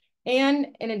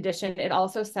 And in addition, it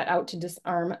also set out to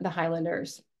disarm the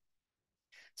Highlanders.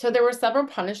 So there were several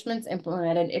punishments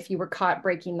implemented if you were caught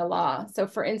breaking the law. So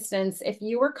for instance, if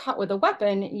you were caught with a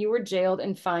weapon, you were jailed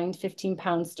and fined 15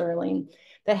 pounds sterling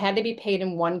that had to be paid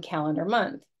in 1 calendar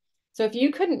month. So if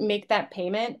you couldn't make that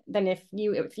payment, then if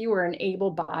you were an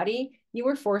able body, you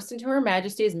were forced into Her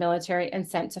Majesty's military and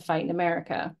sent to fight in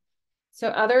America. So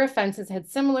other offenses had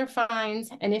similar fines,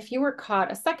 and if you were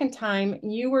caught a second time,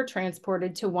 you were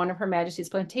transported to one of Her Majesty's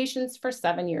plantations for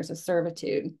 7 years of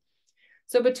servitude.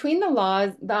 So between the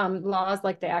laws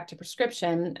like the Act of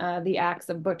Prescription, the Acts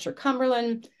of Butcher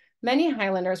Cumberland, many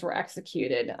Highlanders were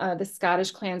executed. The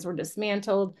Scottish clans were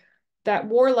dismantled. That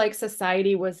warlike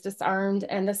society was disarmed,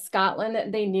 and the Scotland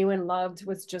that they knew and loved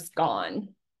was just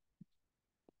gone.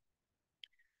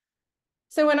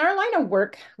 So in our line of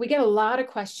work, we get a lot of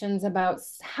questions about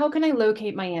how can I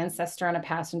locate my ancestor on a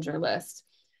passenger list?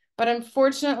 But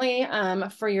unfortunately,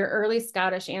 for your early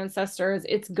Scottish ancestors,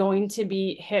 it's going to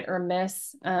be hit or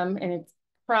miss, and it's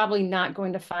probably not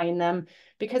going to find them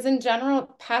because in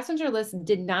general, passenger lists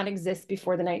did not exist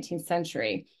before the 19th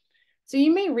century. So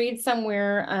you may read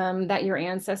somewhere that your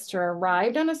ancestor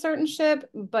arrived on a certain ship,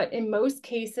 but in most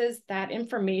cases, that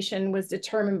information was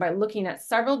determined by looking at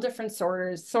several different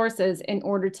sources in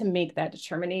order to make that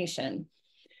determination.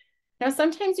 Now,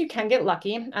 sometimes you can get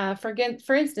lucky.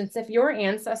 For instance, if your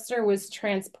ancestor was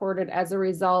transported as a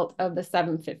result of the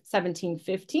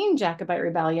 1715 Jacobite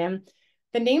Rebellion,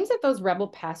 the names of those rebel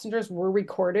passengers were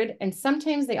recorded, and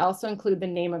sometimes they also include the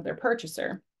name of their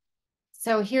purchaser.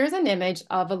 So here's an image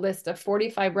of a list of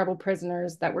 45 rebel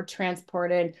prisoners that were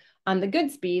transported on the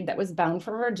Goodspeed that was bound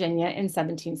for Virginia in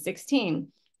 1716.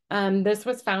 This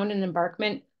was found in an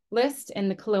embarkment list in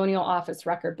the Colonial Office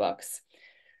record books.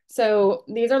 So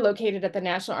these are located at the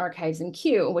National Archives in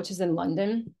Kew, which is in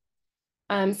London.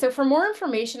 So for more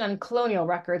information on colonial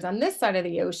records on this side of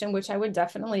the ocean, which I would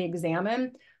definitely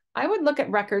examine, I would look at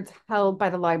records held by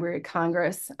the Library of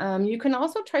Congress. You can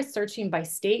also try searching by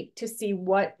state to see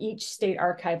what each state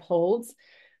archive holds.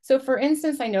 So for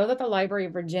instance, I know that the Library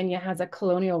of Virginia has a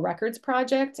colonial records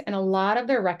project, and a lot of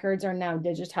their records are now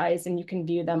digitized and you can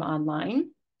view them online.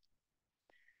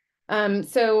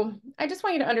 So I just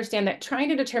want you to understand that trying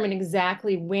to determine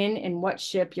exactly when and what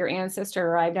ship your ancestor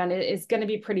arrived on is going to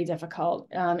be pretty difficult,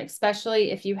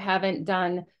 especially if you haven't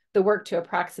done the work to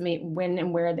approximate when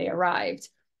and where they arrived.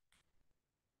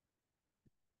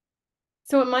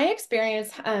 So in my experience,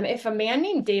 if a man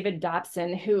named David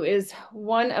Dobson, who is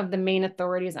one of the main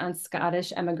authorities on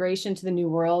Scottish emigration to the New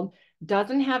World,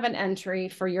 doesn't have an entry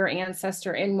for your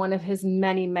ancestor in one of his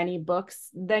many, many books,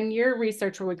 then your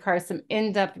research will require some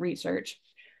in-depth research.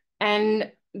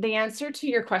 And the answer to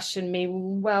your question may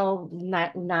well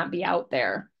not be out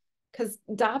there, because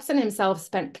Dobson himself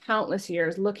spent countless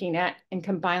years looking at and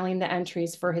compiling the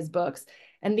entries for his books.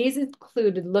 And these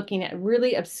included looking at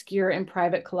really obscure and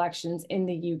private collections in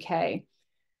the UK.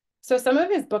 So some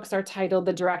of his books are titled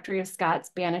The Directory of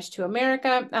Scots Banished to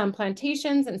America,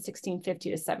 Plantations in 1650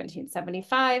 to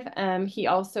 1775. He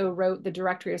also wrote The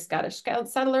Directory of Scottish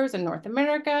Settlers in North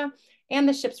America and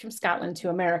the ships from Scotland to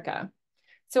America.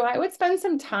 So I would spend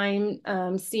some time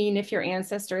seeing if your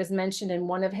ancestor is mentioned in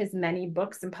one of his many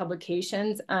books and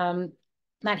publications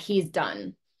that he's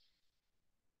done.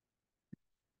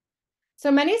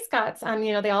 So many Scots,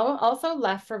 they all also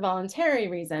left for voluntary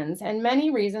reasons, and many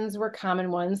reasons were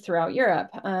common ones throughout Europe.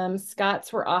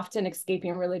 Scots were often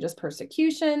escaping religious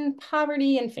persecution,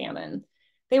 poverty, and famine.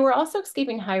 They were also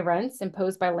escaping high rents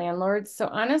imposed by landlords. So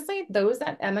honestly, those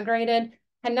that emigrated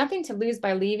had nothing to lose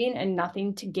by leaving and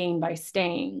nothing to gain by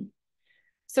staying.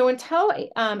 So until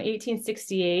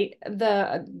 1868,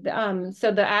 the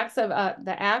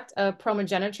Act of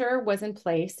Primogeniture was in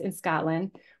place in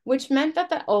Scotland, which meant that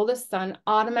the oldest son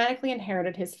automatically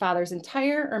inherited his father's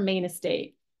entire or main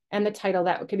estate and the title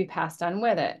that could be passed on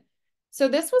with it. So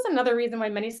this was another reason why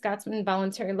many Scotsmen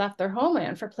voluntarily left their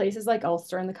homeland for places like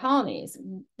Ulster and the colonies.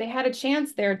 They had a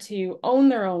chance there to own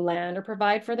their own land or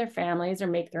provide for their families or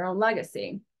make their own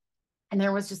legacy. And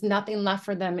there was just nothing left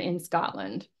for them in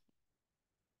Scotland.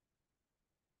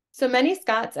 So many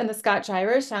Scots and the Scotch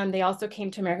Irish, they also came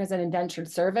to America as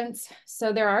indentured servants.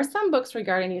 So there are some books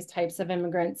regarding these types of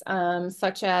immigrants,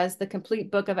 such as The Complete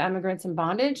Book of Emigrants in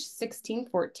Bondage,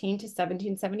 1614 to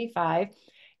 1775,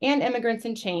 and Immigrants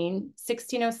in Chain,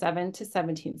 1607 to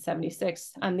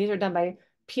 1776. These are done by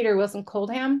Peter Wilson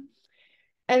Coldham.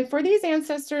 And for these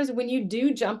ancestors, when you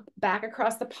do jump back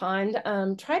across the pond,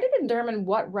 try to determine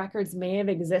what records may have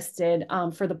existed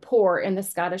for the poor in the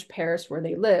Scottish parish where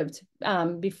they lived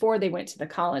before they went to the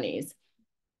colonies.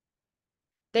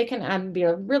 They can be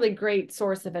a really great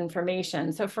source of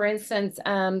information. So for instance,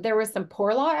 there were some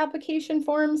poor law application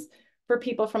forms for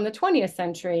people from the 20th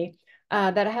century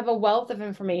that have a wealth of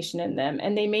information in them.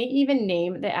 And they may even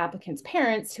name the applicant's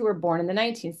parents who were born in the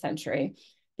 19th century.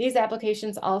 These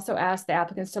applications also ask the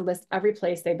applicants to list every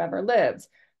place they've ever lived.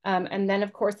 And then,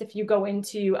 of course, if you go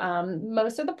into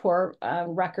most of the poor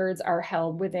records are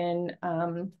held within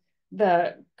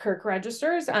the Kirk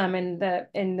registers in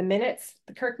the minutes,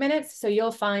 the Kirk minutes. So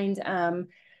you'll find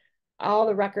all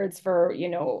the records for,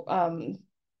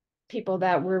 people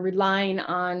that were relying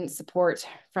on support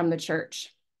from the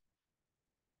church.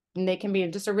 And they can be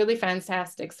just a really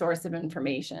fantastic source of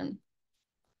information.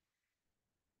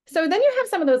 So then you have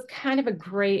some of those kind of a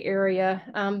gray area,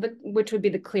 which would be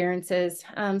the clearances.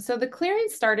 So the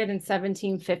clearance started in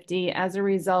 1750 as a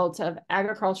result of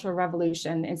agricultural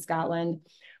revolution in Scotland,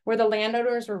 where the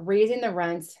landowners were raising the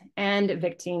rents and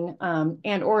evicting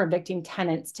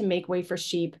tenants to make way for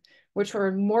sheep, which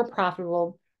were more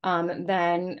profitable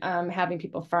than having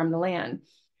people farm the land.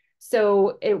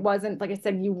 So it wasn't, like I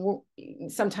said,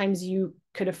 sometimes you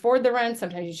could afford the rent,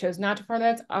 sometimes you chose not to afford the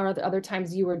rent, or other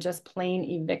times you were just plain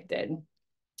evicted.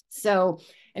 So,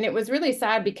 and it was really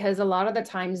sad because a lot of the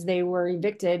times they were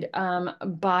evicted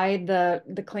by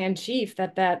the clan chief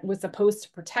that was supposed to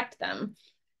protect them.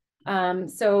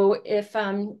 So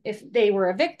if they were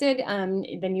evicted,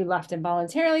 then you left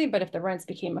involuntarily, but if the rents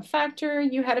became a factor,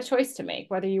 you had a choice to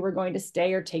make, whether you were going to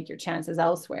stay or take your chances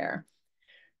elsewhere.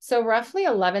 So roughly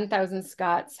 11,000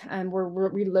 Scots were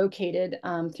relocated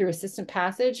through assistant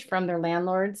passage from their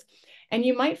landlords. And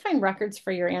you might find records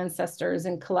for your ancestors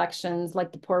in collections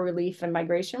like the Poor Relief and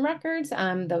Migration Records.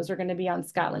 Those are going to be on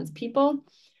Scotland's people.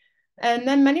 And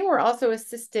then many were also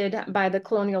assisted by the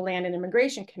Colonial Land and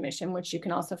Immigration Commission, which you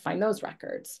can also find those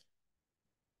records.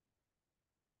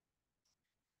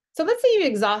 So let's say you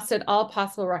exhausted all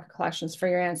possible record collections for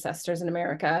your ancestors in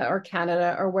America or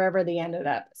Canada or wherever they ended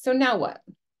up. So now what?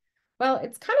 Well,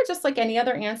 it's kind of just like any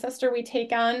other ancestor we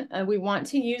take on. We want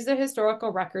to use the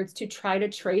historical records to try to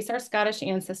trace our Scottish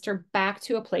ancestor back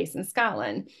to a place in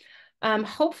Scotland,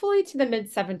 hopefully to the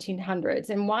mid-1700s.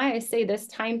 And why I say this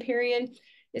time period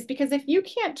is because if you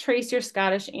can't trace your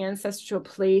Scottish ancestor to a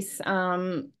place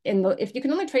if you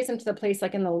can only trace them to the place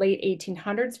like in the late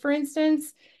 1800s, for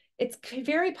instance, it's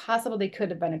very possible they could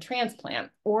have been a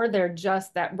transplant, or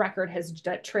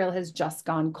that trail has just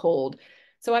gone cold.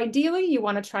 So ideally, you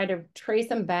want to try to trace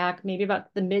them back maybe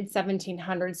about the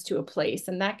mid-1700s to a place,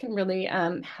 and that can really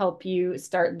help you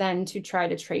start then to try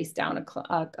to trace down a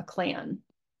clan.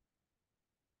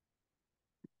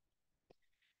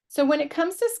 So when it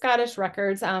comes to Scottish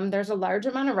records, there's a large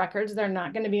amount of records that are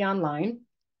not going to be online.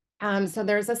 So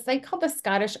there's a site called the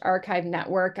Scottish Archive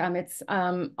Network. It's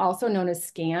also known as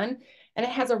SCAN, and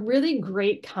it has a really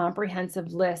great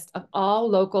comprehensive list of all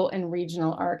local and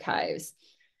regional archives.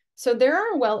 So there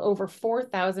are well over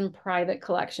 4,000 private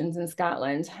collections in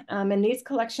Scotland, and these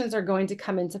collections are going to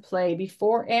come into play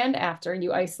before and after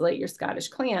you isolate your Scottish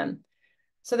clan.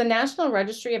 So the National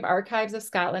Registry of Archives of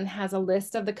Scotland has a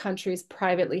list of the country's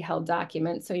privately held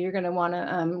documents, so you're going to want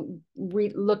to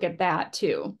look at that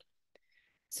too.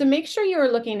 So make sure you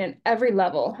are looking at every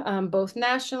level, both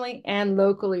nationally and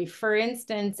locally. For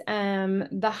instance,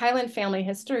 the Highland Family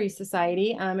History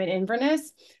Society in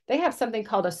Inverness, they have something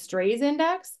called a strays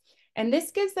index. And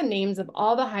this gives the names of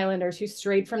all the Highlanders who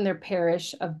strayed from their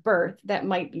parish of birth that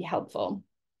might be helpful.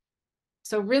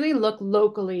 So really look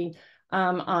locally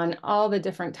on all the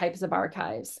different types of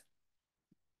archives.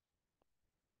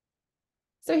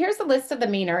 So here's a list of the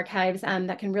main archives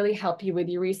that can really help you with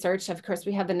your research. Of course,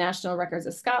 we have the National Records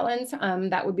of Scotland.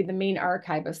 That would be the main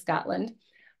archive of Scotland.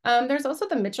 There's also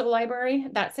the Mitchell Library.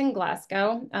 That's in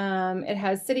Glasgow. It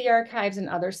has city archives and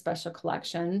other special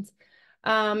collections.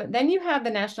 Then you have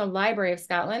the National Library of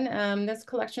Scotland. This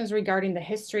collections regarding the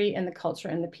history and the culture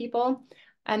and the people.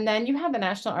 And then you have the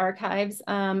National Archives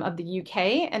of the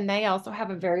UK, and they also have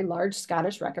a very large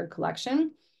Scottish record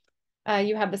collection.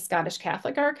 You have the Scottish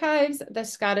Catholic Archives, the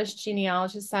Scottish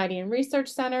Genealogy Society and Research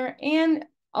Center, and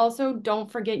also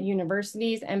don't forget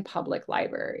universities and public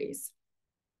libraries.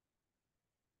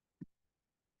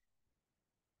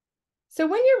 So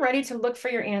when you're ready to look for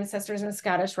your ancestors in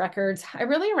Scottish records, I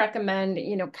really recommend,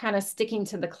 kind of sticking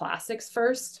to the classics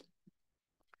first.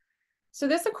 So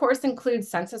this, of course, includes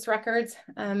census records.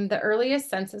 The earliest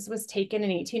census was taken in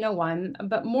 1801,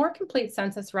 but more complete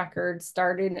census records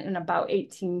started in about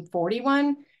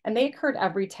 1841, and they occurred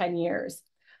every 10 years.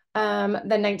 The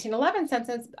 1911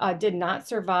 census did not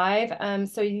survive.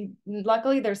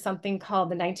 Luckily, there's something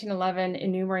called the 1911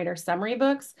 Enumerator Summary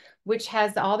Books, which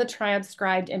has all the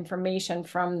transcribed information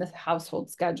from the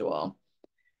household schedule.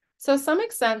 So some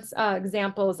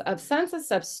examples of census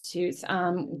substitutes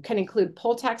can include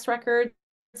poll tax records,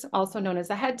 also known as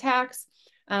a head tax.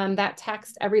 That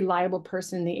taxed every liable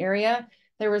person in the area.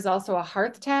 There was also a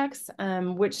hearth tax,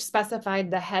 which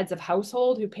specified the heads of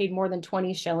household who paid more than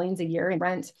 20 shillings a year in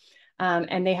rent.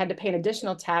 And they had to pay an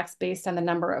additional tax based on the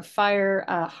number of fire,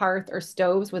 hearth, or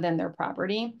stoves within their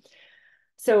property.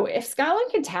 So if Scotland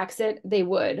could tax it, they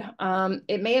would.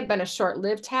 It may have been a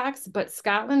short-lived tax, but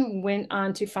Scotland went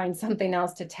on to find something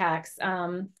else to tax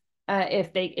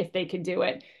if they could do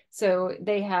it. So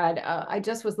they had, I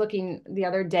just was looking the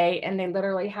other day, and they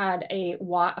literally had a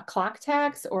clock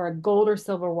tax or a gold or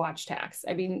silver watch tax.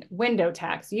 I mean, window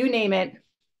tax, you name it.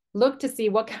 Look to see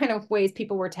what kind of ways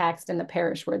people were taxed in the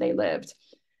parish where they lived.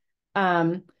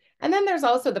 And then there's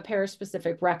also the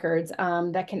parish-specific records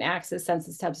that can access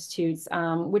census substitutes,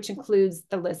 which includes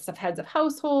the lists of heads of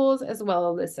households, as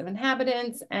well as lists of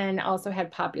inhabitants, and also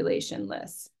had population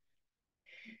lists.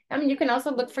 You can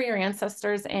also look for your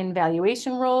ancestors in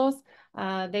valuation rolls.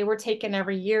 They were taken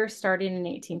every year starting in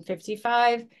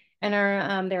 1855 and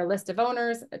are their list of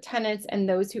owners, tenants, and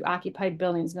those who occupied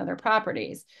buildings and other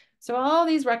properties. So all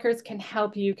these records can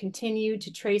help you continue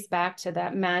to trace back to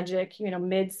that magic,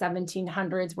 mid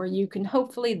 1700s, where you can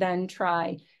hopefully then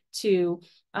try to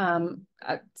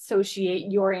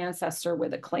associate your ancestor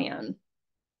with a clan.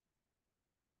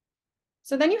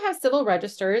 So then you have civil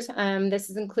registers. This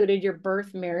has included your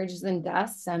birth, marriages, and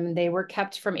deaths. They were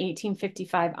kept from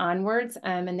 1855 onwards,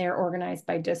 and they're organized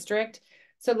by district.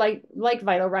 So like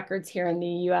vital records here in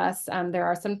the US, there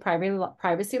are some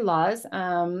privacy laws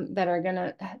that are going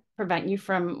to prevent you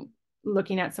from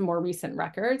looking at some more recent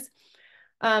records.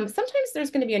 Sometimes there's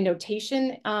going to be a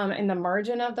notation in the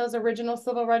margin of those original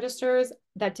civil registers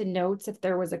that denotes if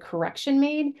there was a correction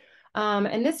made.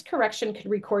 And this correction could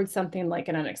record something like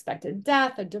an unexpected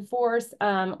death, a divorce,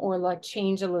 or like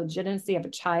change the legitimacy of a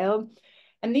child.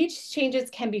 And these changes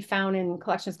can be found in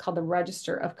collections called the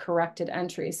Register of Corrected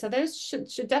Entries. So those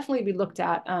should definitely be looked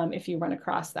at if you run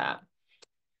across that.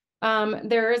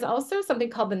 There is also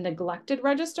something called the neglected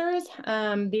registers.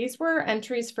 These were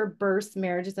entries for births,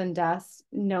 marriages, and deaths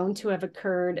known to have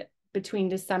occurred between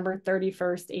December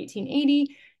 31st,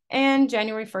 1880 and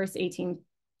January 1st, 18.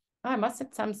 I must have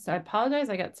some, I apologize.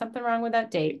 I got something wrong with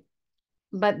that date,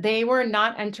 but they were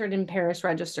not entered in parish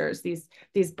registers,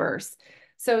 these births.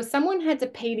 So someone had to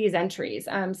pay these entries.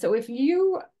 So if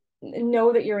you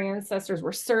know that your ancestors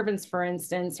were servants, for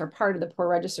instance, or part of the poor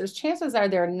registers, chances are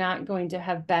they're not going to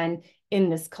have been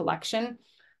in this collection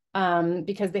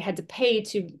because they had to pay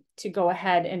to go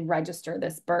ahead and register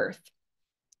this birth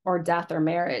or death or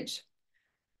marriage.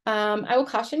 I will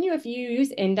caution you, if you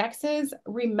use indexes,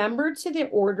 remember to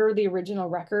order the original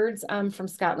records from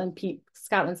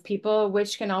Scotland's people,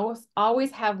 which can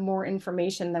always have more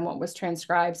information than what was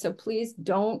transcribed. So please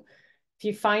don't, if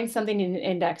you find something in an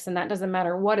index, and that doesn't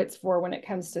matter what it's for when it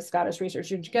comes to Scottish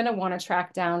research, you're going to want to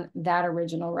track down that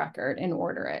original record and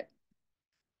order it.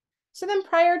 So then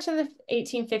prior to the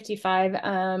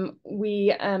 1855,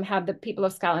 we have the people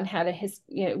of Scotland had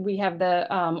we have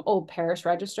the old parish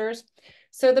registers.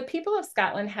 So the people of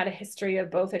Scotland had a history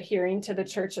of both adhering to the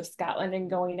Church of Scotland and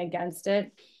going against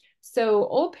it. So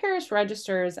old parish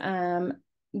registers, they're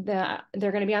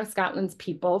going to be on Scotland's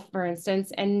People, for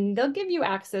instance, and they'll give you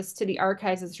access to the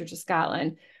archives of the Church of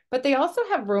Scotland. But they also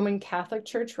have Roman Catholic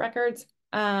Church records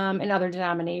and other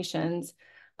denominations.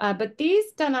 But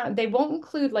they won't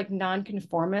include like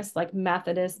nonconformists like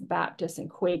Methodists, Baptists, and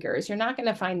Quakers. You're not going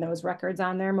to find those records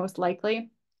on there most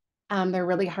likely. They're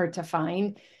really hard to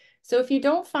find. So if you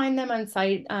don't find them on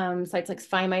sites like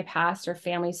Find My Past or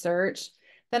Family Search,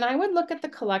 then I would look at the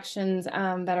collections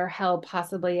that are held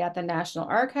possibly at the National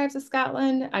Archives of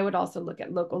Scotland. I would also look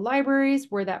at local libraries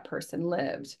where that person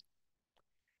lived.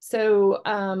 So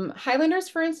Highlanders,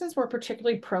 for instance, were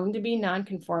particularly prone to be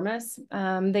nonconformists.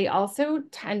 They also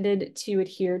tended to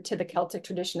adhere to the Celtic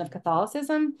tradition of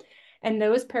Catholicism, and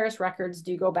those parish records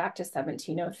do go back to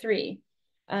 1703.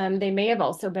 They may have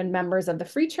also been members of the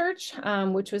Free Church,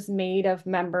 which was made of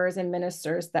members and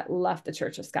ministers that left the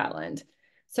Church of Scotland.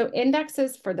 So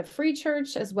indexes for the Free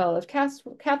Church as well as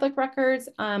Catholic records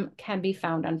can be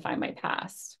found on Find My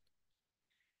Past.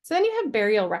 So then you have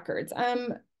burial records.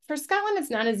 For Scotland,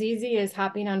 it's not as easy as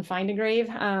hopping on Find a Grave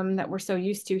that we're so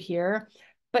used to here.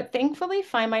 But thankfully,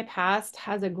 Find My Past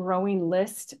has a growing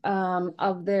list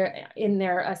in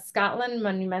their Scotland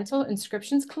Monumental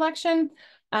Inscriptions collection.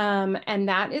 And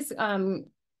that is,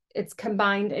 it's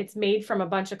combined, it's made from a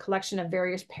bunch of collection of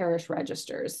various parish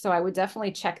registers. So I would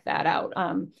definitely check that out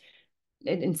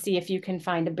and see if you can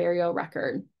find a burial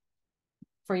record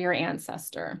for your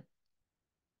ancestor.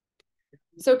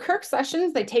 So Kirk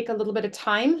sessions, they take a little bit of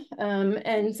time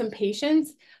and some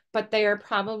patience, but they are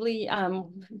probably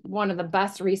one of the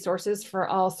best resources for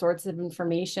all sorts of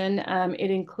information.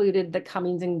 It included the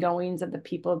comings and goings of the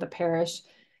people of the parish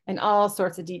and all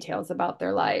sorts of details about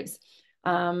their lives.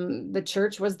 The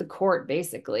church was the court,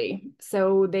 basically.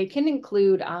 So they can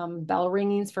include bell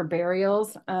ringings for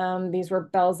burials. These were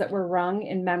bells that were rung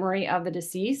in memory of the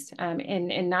deceased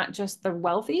and not just the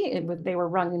wealthy. They were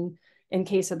rung in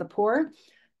case of the poor.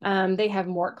 They have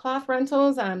mort cloth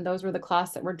rentals. Those were the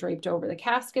cloths that were draped over the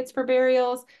caskets for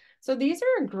burials. So these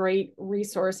are a great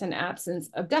resource in absence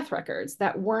of death records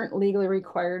that weren't legally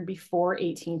required before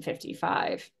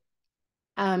 1855.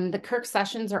 The Kirk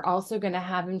sessions are also going to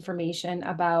have information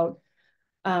about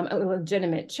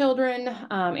illegitimate children,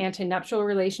 antenuptial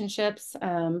relationships,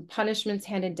 punishments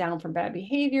handed down for bad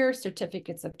behavior,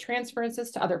 certificates of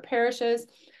transferences to other parishes.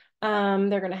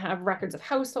 They're going to have records of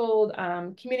household,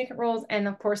 communicant roles, and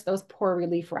of course those poor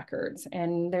relief records.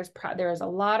 And there's a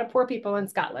lot of poor people in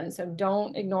Scotland, so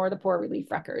don't ignore the poor relief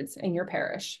records in your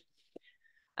parish.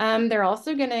 They're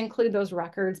also going to include those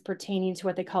records pertaining to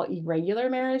what they call irregular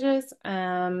marriages.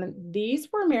 These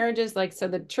were marriages so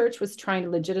the church was trying to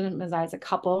legitimize a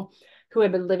couple who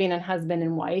had been living as husband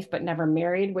and wife but never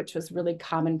married, which was really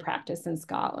common practice in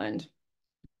Scotland.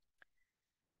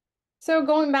 So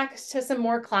going back to some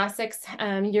more classics,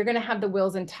 you're going to have the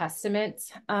wills and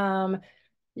testaments.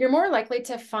 You're more likely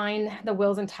to find the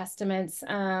wills and testaments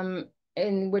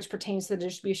in which pertains to the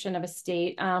distribution of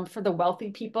estate for the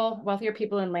wealthier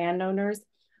people and landowners.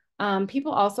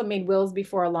 People also made wills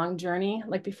before a long journey,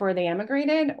 like before they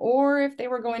emigrated, or if they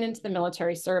were going into the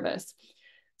military service.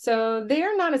 So they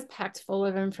are not as packed full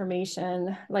of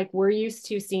information like we're used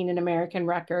to seeing in American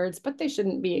records, but they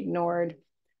shouldn't be ignored.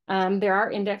 There are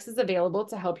indexes available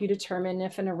to help you determine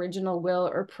if an original will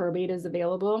or probate is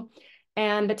available.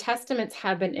 And the testaments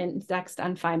have been indexed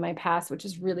on Find My Past, which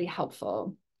is really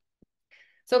helpful.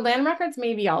 So land records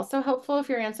may be also helpful if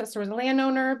your ancestor was a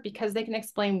landowner because they can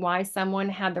explain why someone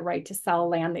had the right to sell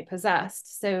land they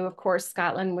possessed. So of course,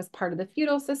 Scotland was part of the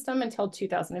feudal system until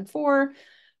 2004,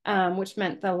 which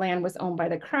meant the land was owned by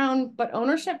the crown, but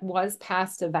ownership was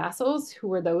passed to vassals who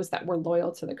were those that were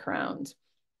loyal to the crown.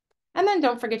 And then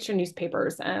don't forget your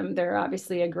newspapers. They're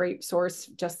obviously a great source,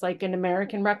 just like in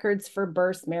American records for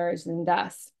births, marriages, and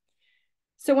deaths.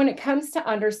 So when it comes to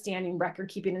understanding record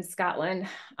keeping in Scotland,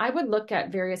 I would look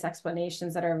at various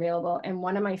explanations that are available. And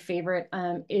one of my favorite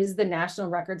is the National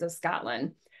Records of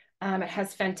Scotland. It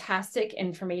has fantastic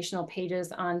informational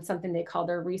pages on something they call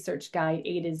their research guide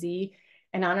A to Z.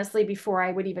 And honestly, before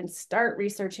I would even start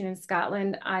researching in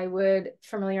Scotland, I would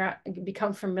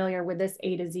become familiar with this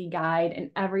A to Z guide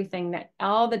and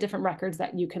all the different records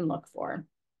that you can look for.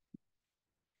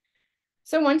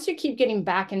 So once you keep getting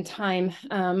back in time,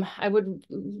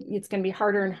 it's going to be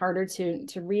harder and harder to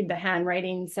read the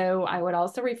handwriting. So I would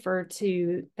also refer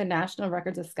to the National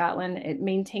Records of Scotland. It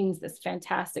maintains this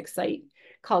fantastic site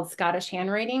called Scottish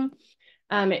Handwriting.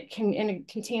 It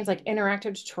contains like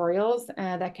interactive tutorials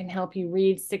that can help you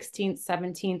read 16th,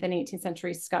 17th, and 18th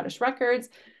century Scottish records.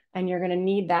 and you're going to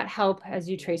need that help as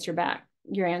you trace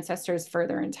your ancestors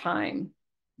further in time.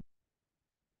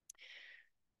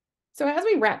 So as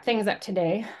we wrap things up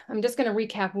today, I'm just going to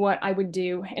recap what I would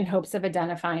do in hopes of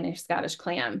identifying a Scottish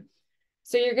clan.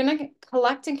 So you're going to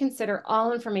collect and consider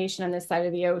all information on this side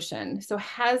of the ocean. So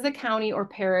has the county or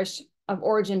parish of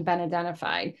origin been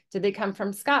identified? Did they come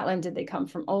from Scotland? Did they come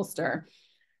from Ulster?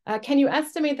 Can you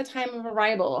estimate the time of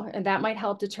arrival? And that might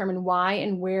help determine why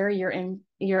and where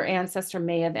your ancestor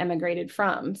may have emigrated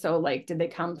from. So like, did they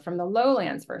come from the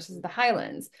lowlands versus the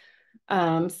highlands?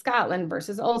 Scotland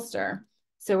versus Ulster.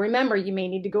 So remember, you may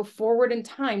need to go forward in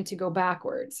time to go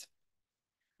backwards.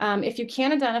 If you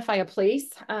can't identify a place,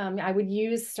 I would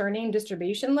use surname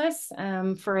distribution lists.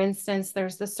 For instance,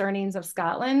 there's the surnames of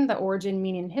Scotland, the origin,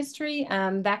 meaning, history.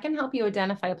 That can help you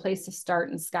identify a place to start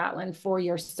in Scotland for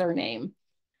your surname.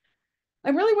 I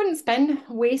really wouldn't spend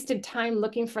wasted time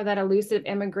looking for that elusive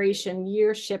immigration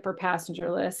year, ship, or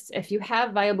passenger list if you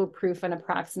have viable proof and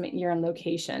approximate year and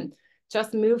location.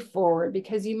 Just move forward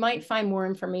because you might find more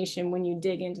information when you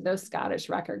dig into those Scottish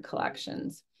record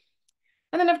collections.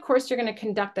 And then, of course, you're going to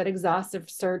conduct that exhaustive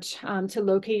search to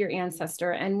locate your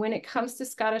ancestor. And when it comes to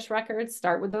Scottish records,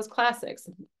 start with those classics,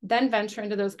 then venture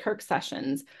into those Kirk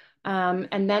sessions,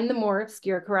 and then the more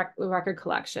obscure record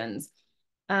collections.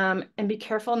 And be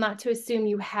careful not to assume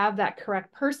you have that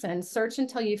correct person. Search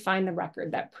until you find the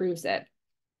record that proves it.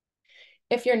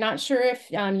 If you're not sure if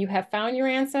you have found your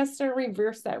ancestor,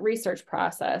 reverse that research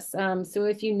process. So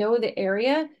if you know the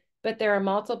area, but there are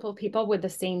multiple people with the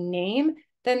same name,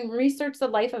 then research the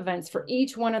life events for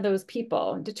each one of those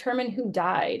people. Determine who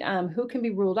died, who can be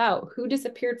ruled out, who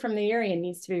disappeared from the area and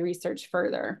needs to be researched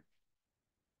further.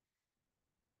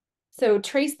 So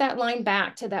trace that line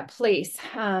back to that place,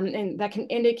 and that can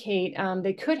indicate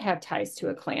they could have ties to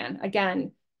a clan.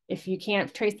 Again, if you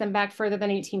can't trace them back further than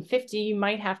 1850, you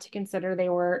might have to consider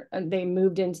they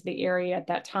moved into the area at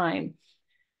that time.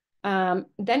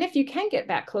 Then if you can get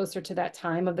back closer to that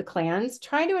time of the clans,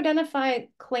 try to identify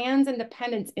clans and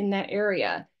dependents in that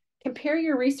area. Compare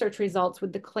your research results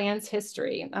with the clan's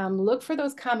history. Look for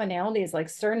those commonalities like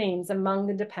surnames among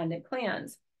the dependent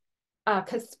clans.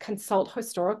 Consult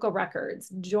historical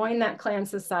records, join that clan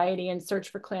society and search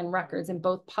for clan records in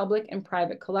both public and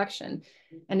private collection.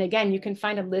 And again, you can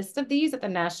find a list of these at the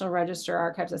National Register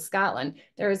Archives of Scotland.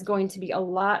 There is going to be a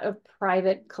lot of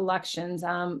private collections,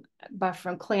 but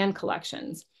from clan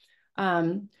collections.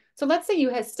 So let's say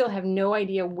you still have no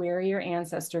idea where your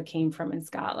ancestor came from in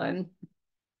Scotland.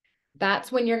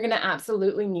 That's when you're going to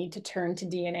absolutely need to turn to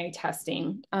DNA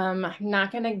testing. I'm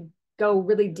not going to go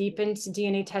really deep into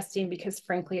DNA testing because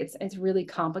frankly, it's a really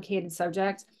complicated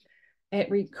subject. It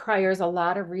requires a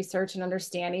lot of research and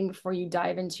understanding before you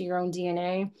dive into your own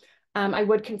DNA. I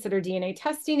would consider DNA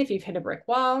testing if you've hit a brick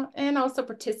wall and also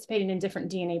participating in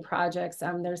different DNA projects.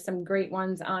 There's some great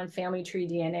ones on family tree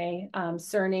DNA,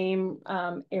 surname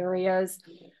areas.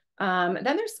 Then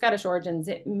there's Scottish origins.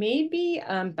 It may be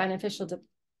beneficial to,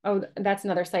 oh, that's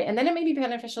another site. And then it may be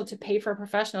beneficial to pay for a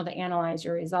professional to analyze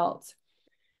your results.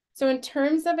 So in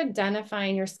terms of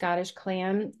identifying your Scottish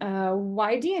clan,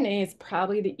 Y-DNA is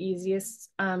probably the easiest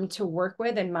to work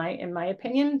with in my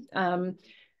opinion.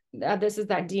 This is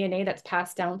that DNA that's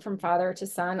passed down from father to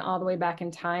son all the way back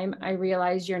in time. I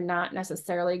realize you're not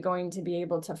necessarily going to be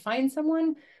able to find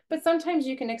someone, but sometimes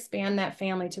you can expand that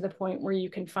family to the point where you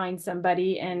can find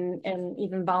somebody and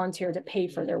even volunteer to pay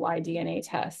for their Y-DNA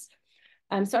test.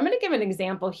 So I'm going to give an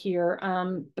example here,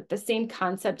 but the same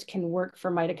concept can work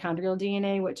for mitochondrial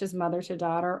DNA, which is mother to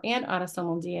daughter, and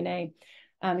autosomal DNA.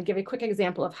 Give a quick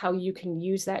example of how you can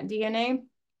use that DNA.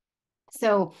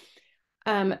 So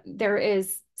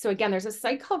there's a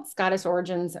site called Scottish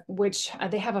Origins, which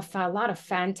they have a lot of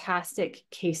fantastic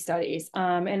case studies.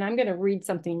 And I'm going to read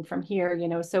something from here,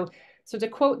 so to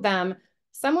quote them,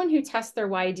 someone who tests their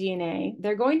Y-DNA,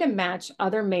 they're going to match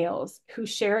other males who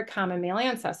share a common male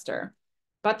ancestor.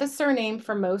 But the surname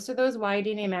for most of those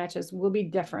Y-DNA matches will be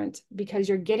different because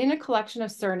you're getting a collection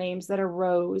of surnames that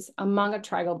arose among a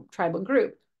tribal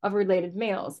group of related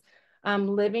males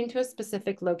living to a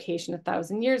specific location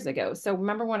 1,000 years ago. So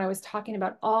remember when I was talking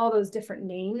about all those different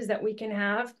names that we can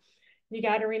have? You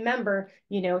got to remember,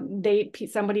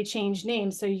 somebody changed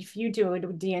names. So if you do a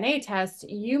DNA test,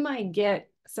 you might get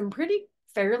some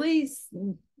fairly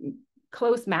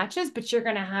close matches, but you're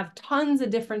going to have tons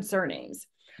of different surnames.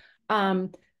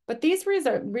 But these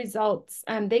results,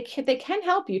 they can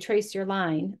help you trace your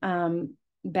line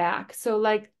back. So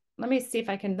let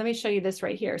me show you this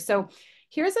right here. So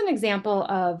here's an example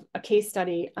of a case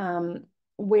study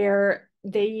where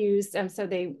they used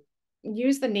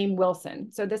the name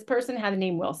Wilson. So this person had the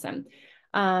name Wilson.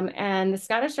 And the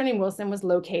Scottish surname Wilson was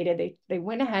located. They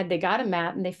went ahead, they got a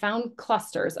map, and they found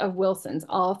clusters of Wilsons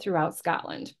all throughout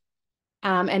Scotland.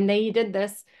 And they did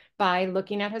this by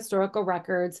looking at historical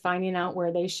records, finding out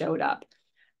where they showed up.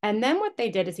 And then what they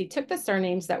did is he took the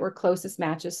surnames that were closest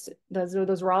matches. Those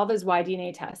were all of his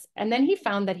Y-DNA tests. And then he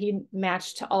found that he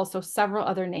matched to also several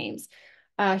other names.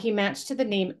 He matched to the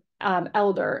name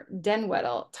Elder,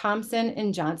 Denwettle, Thompson,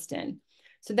 and Johnston.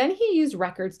 So then he used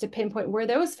records to pinpoint where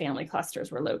those family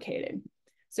clusters were located.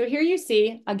 So here you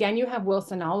see, again, you have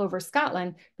Wilson all over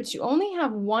Scotland, but you only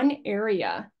have one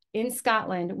area in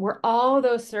Scotland where all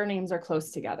those surnames are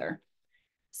close together.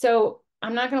 So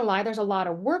I'm not going to lie, there's a lot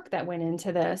of work that went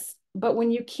into this, but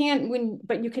you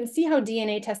can see how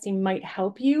DNA testing might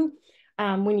help you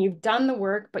when you've done the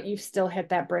work, but you've still hit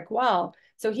that brick wall.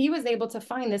 So he was able to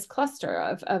find this cluster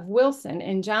of Wilson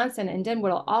and Johnson and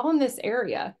Dinwiddie all in this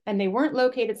area, and they weren't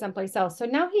located someplace else. So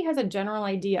now he has a general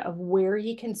idea of where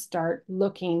he can start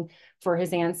looking for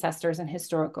his ancestors and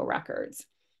historical records.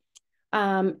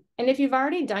 And if you've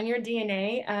already done your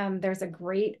DNA, there's a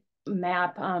great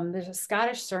map. There's a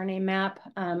Scottish surname map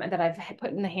that I've put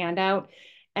in the handout,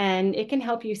 and it can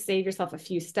help you save yourself a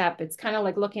few steps. It's kind of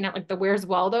like looking at like the Where's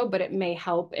Waldo, but it may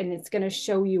help, and it's going to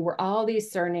show you where all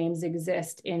these surnames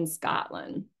exist in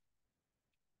Scotland.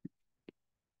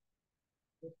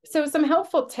 So some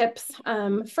helpful tips.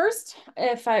 First,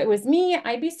 if it was me,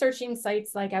 I'd be searching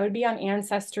sites like I would be on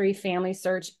Ancestry, Family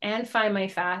Search, and Find My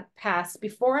Past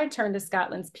before I turn to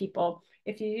Scotland's People.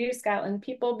 If you use Scotland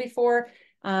People before,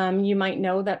 you might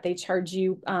know that they charge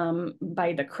you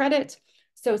by the credit.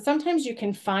 So sometimes you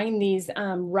can find these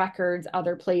records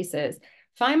other places.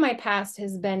 Find My Past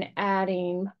has been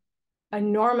adding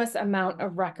enormous amount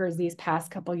of records these past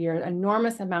couple years,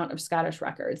 enormous amount of Scottish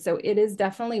records. So it is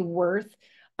definitely worth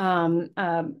buying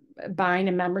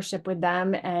a membership with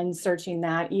them and searching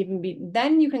that.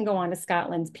 Then you can go on to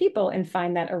Scotland's People and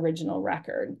find that original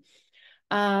record.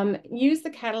 Use the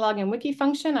catalog and wiki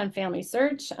function on Family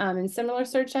Search and similar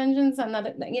search engines on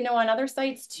other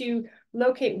sites to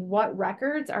locate what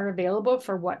records are available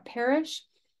for what parish.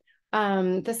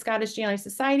 The Scottish Genealogy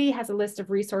Society has a list of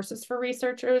resources for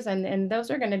researchers, and those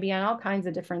are going to be on all kinds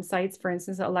of different sites. For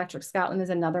instance, Electric Scotland is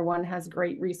another one, has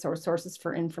great sources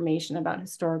for information about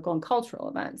historical and cultural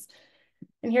events.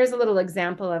 And here's a little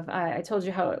example of, I told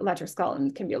you how Electric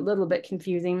Scotland can be a little bit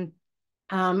confusing,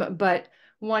 but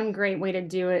one great way to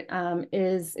do it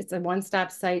is it's a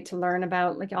one-stop site to learn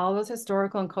about like all those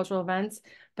historical and cultural events.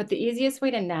 But the easiest way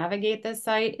to navigate this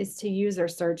site is to use their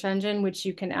search engine, which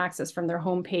you can access from their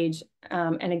homepage.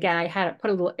 And again, I had put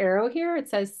a little arrow here. It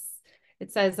says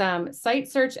site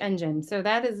search engine. So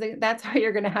that's how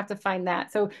you're going to have to find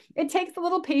that. So it takes a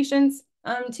little patience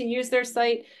to use their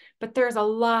site, but there's a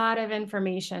lot of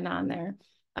information on there.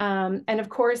 And of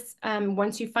course,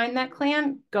 once you find that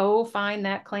clan, go find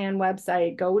that clan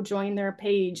website, go join their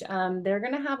page. They're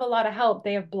going to have a lot of help.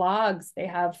 They have blogs, they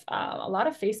have a lot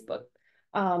of Facebook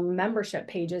membership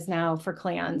pages now for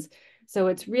clans. So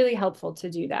it's really helpful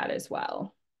to do that as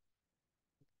well.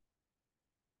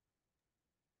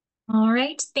 All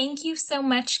right. Thank you so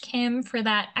much, Kim, for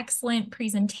that excellent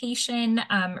presentation.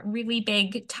 Really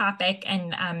big topic,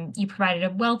 and you provided a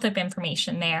wealth of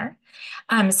information there.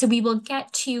 So we will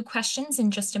get to questions in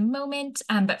just a moment,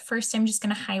 but first I'm just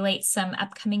going to highlight some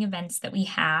upcoming events that we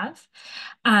have.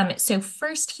 So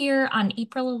first here on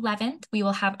April 11th, we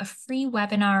will have a free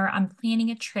webinar on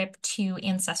planning a trip to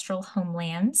ancestral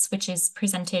homelands, which is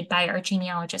presented by our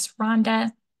genealogist,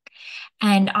 Rhonda.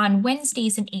 And on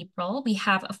Wednesdays in April, we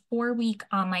have a 4-week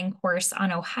online course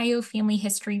on Ohio family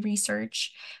history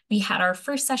research. We had our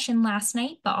first session last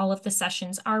night, but all of the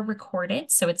sessions are recorded,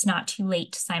 so it's not too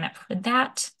late to sign up for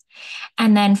that.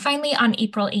 And then finally, on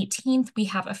April 18th, we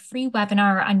have a free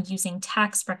webinar on using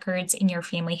tax records in your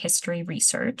family history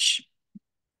research.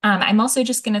 I'm also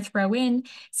just going to throw in,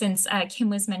 since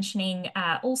Kim was mentioning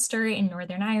Ulster in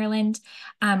Northern Ireland,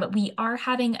 we are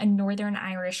having a Northern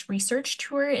Irish research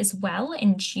tour as well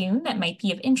in June that might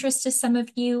be of interest to some of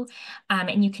you.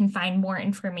 And you can find more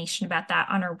information about that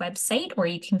on our website, or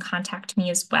you can contact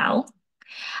me as well.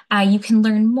 You can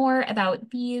learn more about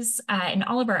these and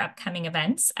all of our upcoming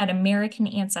events at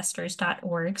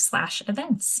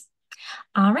americanancestors.org/events.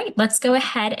 All right, let's go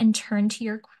ahead and turn to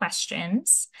your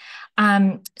questions.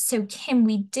 So Kim,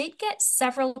 we did get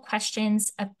several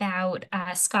questions about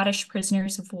Scottish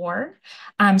prisoners of war.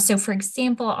 So for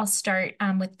example, I'll start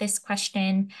with this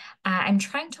question. I'm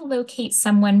trying to locate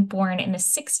someone born in the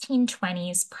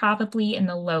 1620s, probably in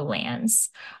the lowlands.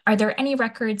 Are there any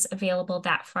records available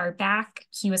that far back?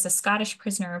 He was a Scottish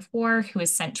prisoner of war who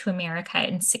was sent to America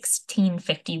in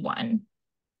 1651.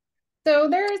 So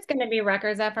there is going to be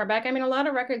records that far back. I mean, a lot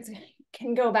of records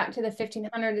can go back to the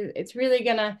 1500s. It's really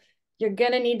you're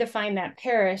gonna need to find that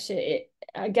parish.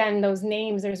 Again, those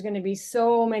names, there's going to be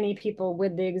so many people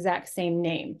with the exact same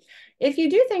name. If you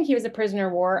do think he was a prisoner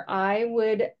of war, I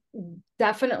would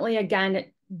definitely, again,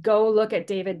 go look at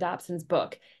David Dobson's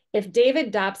book. If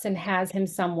David Dobson has him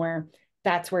somewhere,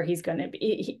 that's where he's going to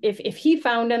be. If he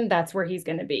found him, that's where he's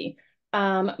going to be.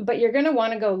 But you're going to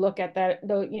want to go look at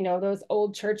those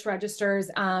old church registers,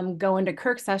 go into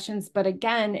Kirk sessions. But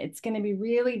again, it's going to be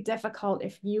really difficult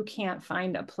if you can't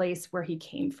find a place where he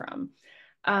came from.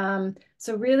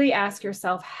 So really ask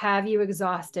yourself, have you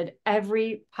exhausted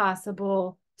every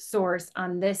possible source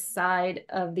on this side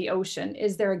of the ocean?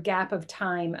 Is there a gap of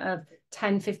time of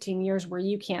 10, 15 years where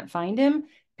you can't find him?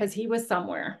 Because he was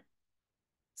somewhere.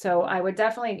 So I would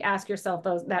definitely ask yourself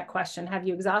that question. Have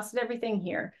you exhausted everything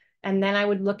here? And then I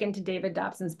would look into David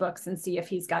Dobson's books and see if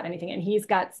he's got anything. And he's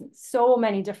got so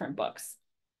many different books.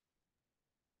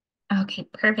 Okay,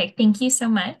 perfect. Thank you so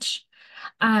much.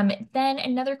 Then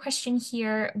another question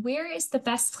here, where is the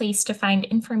best place to find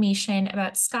information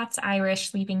about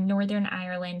Scots-Irish leaving Northern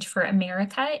Ireland for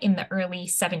America in the early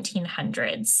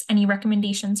 1700s? Any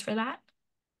recommendations for that?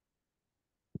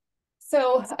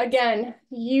 So again,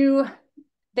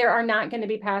 there are not going to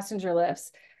be passenger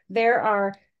lists. There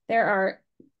are,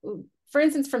 for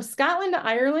instance, from Scotland to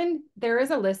Ireland, there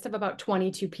is a list of about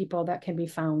 22 people that can be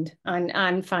found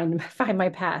on Find My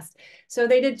Past. So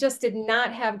they just did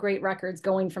not have great records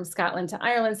going from Scotland to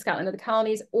Ireland, Scotland to the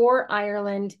colonies, or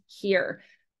Ireland here.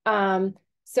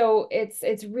 So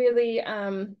it's really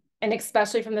and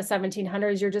especially from the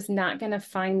 1700s, you're just not going to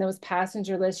find those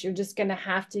passenger lists. You're just going to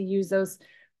have to use those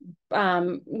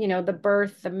the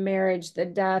birth, the marriage, the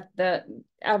death, the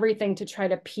everything to try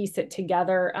to piece it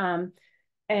together,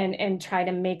 and try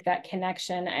to make that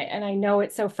connection. And I know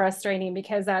it's so frustrating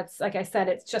because that's, like I said,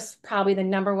 it's just probably the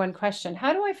number one question.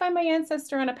 How do I find my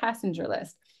ancestor on a passenger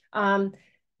list? And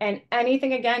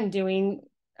anything again doing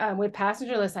with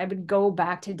passenger lists, I would go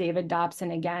back to David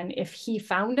Dobson again. If he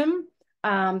found him,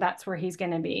 that's where he's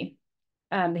going to be.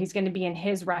 He's going to be in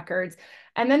his records.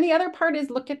 And then the other part is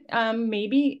look at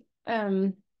maybe,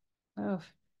 oh,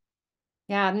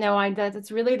 yeah, no,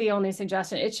 that's really the only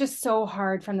suggestion. It's just so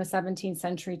hard from the 17th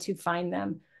century to find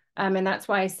them. And that's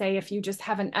why I say if you just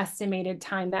have an estimated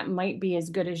time, that might be as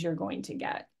good as you're going to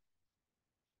get.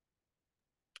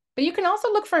 But you can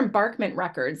also look for embarkment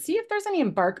records. See if there's any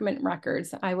embarkment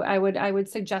records. I would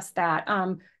suggest that.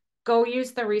 Go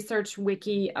use the research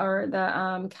wiki or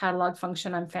the catalog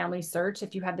function on Family Search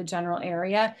if you have the general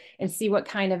area and see what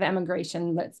kind of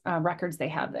emigration records they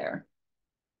have there.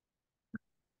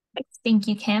 Thank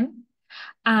you, Kim.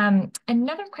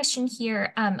 Another question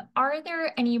here, are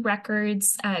there any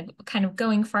records kind of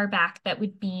going far back that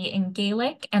would be in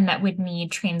Gaelic and that would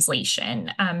need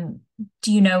translation?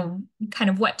 Do you know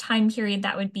kind of what time period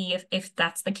that would be if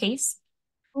that's the case?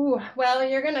 Ooh, well,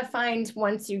 you're going to find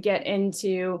once you get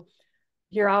into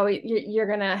you're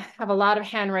going to have a lot of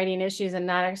handwriting issues and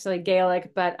not actually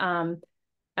Gaelic, but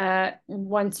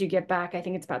once you get back, I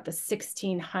think it's about the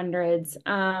 1600s.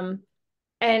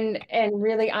 And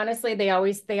really honestly, they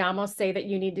almost say that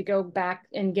you need to go back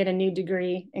and get a new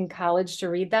degree in college to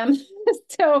read them.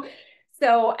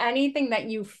 So anything that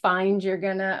you find, you're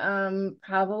gonna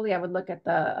probably I would look at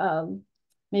the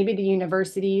maybe the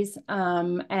universities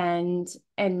and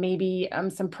maybe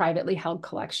some privately held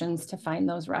collections to find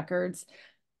those records.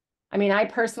 I mean, I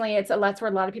personally, that's where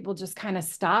a lot of people just kind of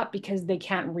stop because they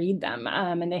can't read them,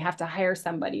 and they have to hire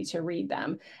somebody to read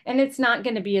them. And it's not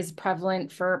going to be as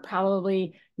prevalent for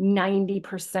probably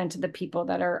 90% of the people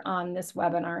that are on this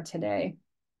webinar today.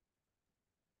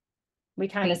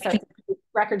 Great.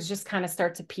 Records just kind of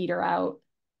start to peter out.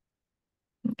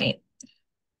 Okay.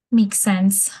 Makes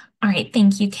sense. All right.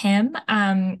 Thank you, Kim.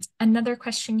 Another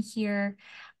question here.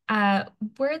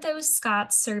 Were those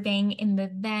Scots serving in the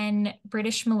then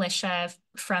British militia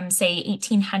from, say,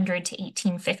 1800 to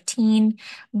 1815?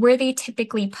 Were they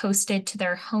typically posted to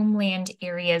their homeland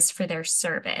areas for their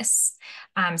service?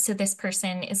 So this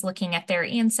person is looking at their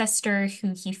ancestor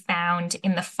who he found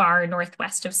in the far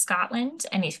northwest of Scotland.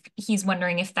 And if he's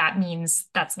wondering if that means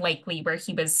that's likely where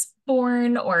he was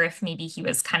born or if maybe he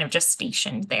was kind of just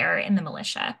stationed there in the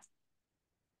militia.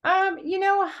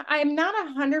 I'm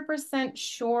not 100%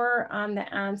 sure on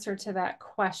the answer to that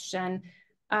question.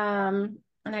 And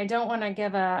I don't want to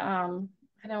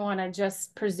I don't want to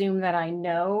just presume that I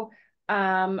know.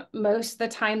 Most of the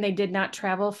time they did not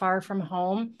travel far from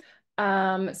home.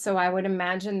 So I would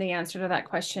imagine the answer to that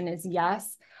question is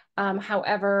yes.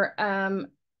 However,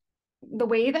 the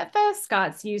way that the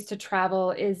Scots used to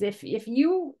travel is if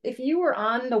you were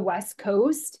on the West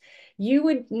Coast, you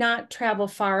would not travel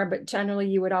far, but generally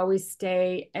you would always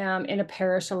stay in a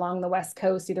parish along the West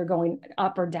Coast, either going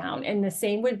up or down. And the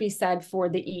same would be said for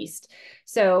the East.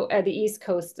 So the East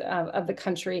Coast of the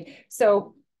country.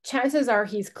 So chances are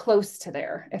he's close to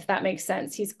there, if that makes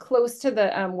sense. He's close to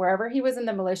the wherever he was in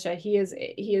the militia. He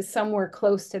is somewhere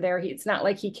close to there. It's not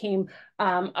like he came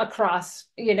across,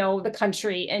 the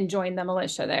country and joined the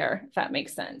militia there, if that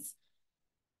makes sense.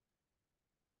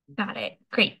 Got it.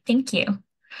 Great. Thank you.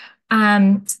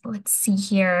 Let's see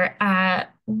here.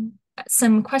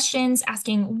 Some questions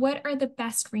asking, what are the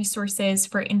best resources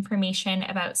for information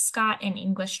about Scott and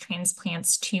English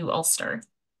transplants to Ulster?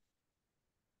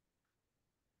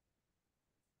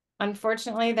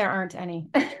 Unfortunately, there aren't any.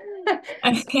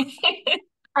 Okay.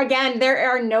 Again,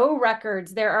 there are no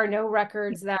records. There are no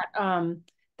records that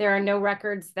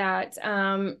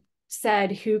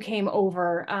said who came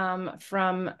over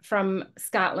from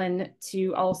Scotland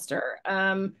to Ulster.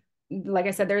 Like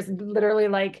I said, there's literally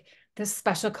like this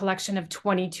special collection of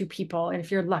 22 people, and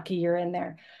if you're lucky, you're in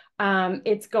there.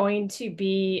 It's going to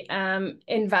be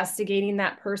investigating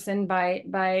that person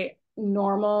by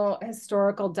normal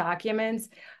historical documents,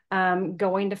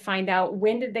 going to find out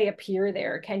when did they appear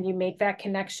there. Can you make that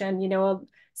connection?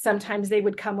 Sometimes they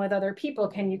would come with other people.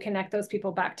 Can you connect those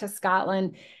people back to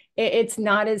Scotland? It's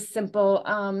not as simple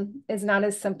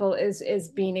as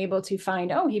being able to find,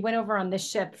 oh, he went over on this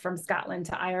ship from Scotland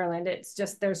to Ireland.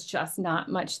 There's just not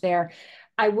much there.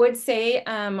 I would say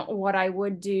what I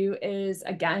would do is,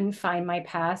 again, Find My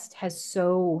Past has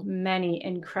so many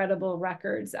incredible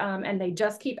records, and they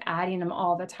just keep adding them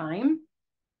all the time.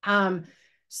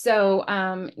 So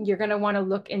you're going to want to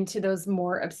look into those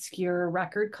more obscure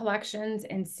record collections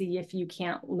and see if you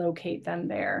can't locate them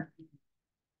there.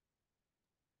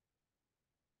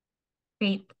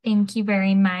 Great. Thank you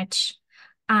very much.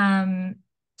 Um,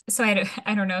 so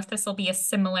I don't know if this will be a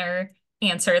similar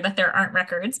answer that there aren't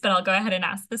records, but I'll go ahead and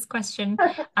ask this question.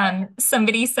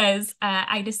 Somebody says,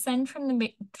 I descend from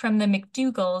the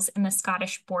McDougalls in the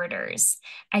Scottish borders.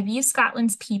 I view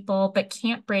Scotland's people, but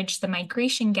can't bridge the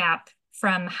migration gap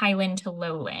from Highland to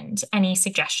Lowland. Any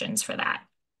suggestions for that?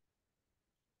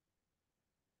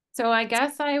 So I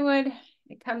guess it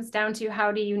comes down to,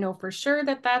 how do you know for sure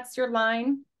that that's your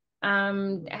line? Have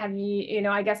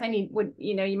I guess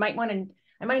you might want to,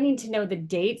 I might need to know the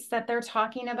dates that they're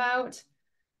talking about.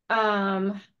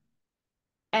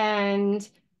 And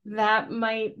that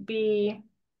might be,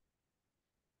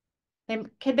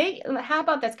 how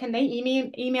about this? Can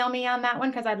they email me on that one?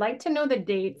 Because I'd like to know the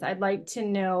dates. I'd like to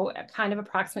know kind of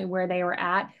approximately where they were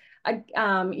at.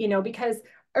 Because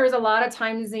there's a lot of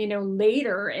times,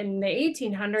 later in the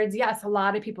 1800s, yes, a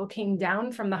lot of people came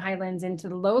down from the highlands into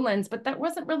the lowlands, but that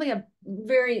wasn't really a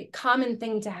very common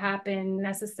thing to happen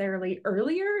necessarily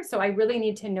earlier. So I really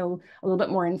need to know a little bit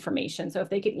more information. So if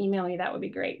they could email me, that would be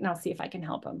great. And I'll see if I can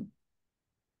help them.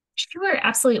 Sure,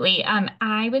 absolutely.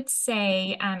 I would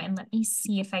say, and let me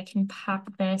see if I can pop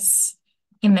this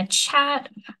in the chat.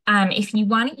 If you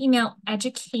want to email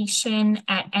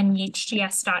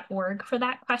education@nhgs.org for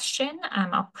that question,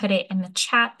 I'll put it in the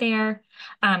chat there.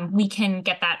 We can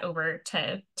get that over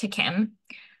to Kim.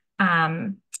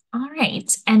 All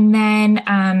right. And then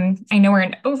I know we're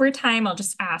in overtime. I'll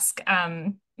just ask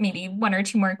maybe one or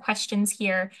two more questions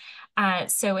here.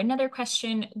 So another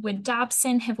question, would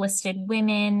Dobson have listed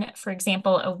women, for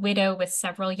example, a widow with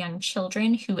several young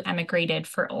children who emigrated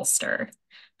for Ulster?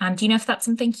 Do you know if that's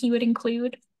something he would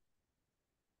include?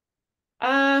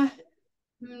 Uh,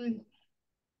 hmm,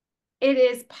 it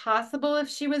is possible if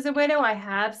she was a widow. I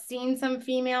have seen some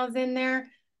females in there.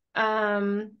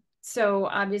 So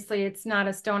obviously it's not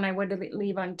a stone I would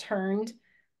leave unturned.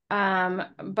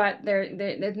 But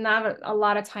there's not a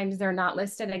lot of times they're not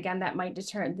listed. Again, that might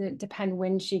depend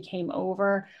when she came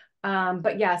over.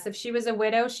 But yes, if she was a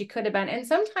widow, she could have been. And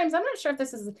sometimes I'm not sure if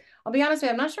this is, I'll be honest with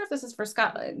you, I'm not sure if this is for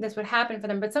Scotland, this would happen for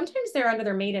them, but sometimes they're under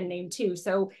their maiden name too.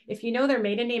 So if you know their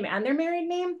maiden name and their married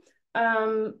name,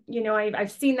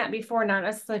 I've seen that before, not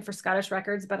necessarily for Scottish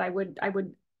records, but I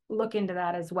would look into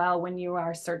that as well when you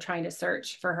are trying to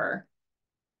search for her.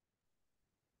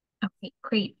 Okay,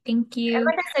 great. Thank And you.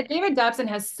 like I said, David Dobson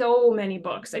has so many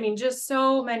books. I mean, just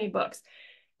so many books.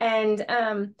 And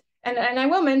I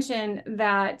will mention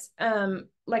that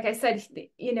like I said,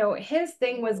 his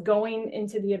thing was going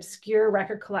into the obscure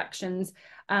record collections.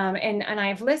 And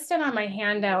I've listed on my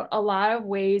handout a lot of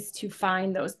ways to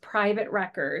find those private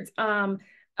records.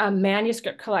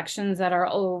 Manuscript collections that are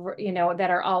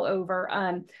all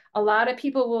over, a lot of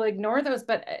people will ignore those,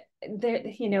 but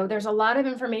there's a lot of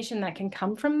information that can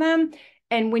come from them.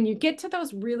 And when you get to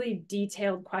those really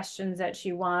detailed questions that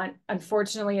you want,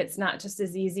 unfortunately, it's not just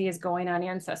as easy as going on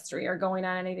Ancestry or going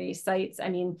on any of these sites. I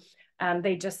mean,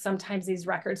 they just sometimes these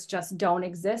records just don't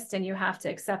exist, and you have to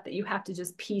accept that you have to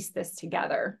just piece this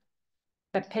together,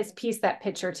 but piece that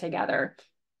picture together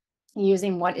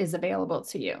using what is available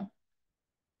to you.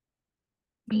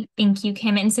 Great. Thank you,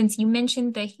 Kim. And since you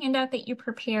mentioned the handout that you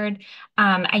prepared,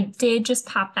 I did just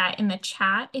pop that in the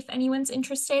chat if anyone's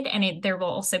interested, and there will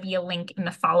also be a link in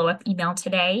the follow-up email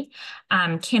today.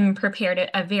 Kim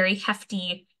prepared a very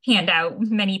hefty handout,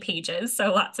 many pages,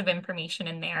 so lots of information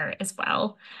in there as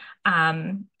well.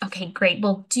 Okay, great.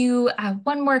 We'll do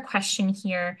one more question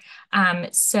here.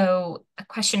 So a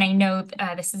question I know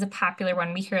this is a popular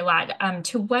one we hear a lot.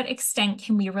 To what extent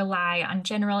can we rely on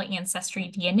general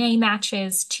ancestry DNA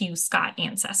matches to Scott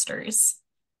ancestors?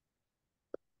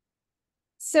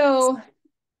 So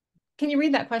can you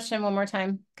read that question one more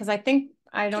time? Because I don't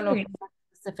know if Sure.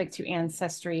 it's specific to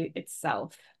Ancestry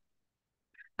itself.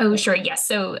 Oh, sure. Yes.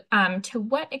 So to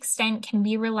what extent can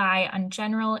we rely on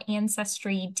general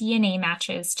ancestry DNA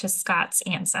matches to Scott's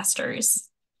ancestors?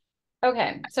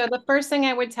 Okay, so the first thing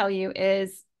I would tell you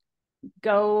is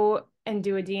go and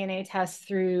do a DNA test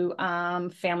through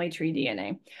Family Tree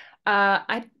DNA.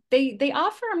 They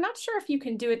offer. I'm not sure if you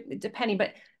can do it depending,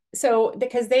 but so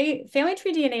because Family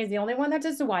Tree DNA is the only one that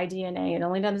does the Y DNA. It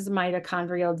only does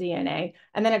mitochondrial DNA,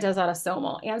 and then it does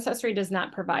autosomal. Ancestry does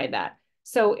not provide that.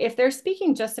 So if they're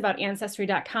speaking just about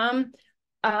Ancestry.com,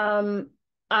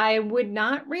 I would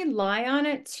not rely on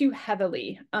it too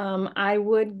heavily. I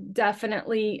would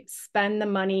definitely spend the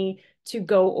money to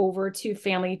go over to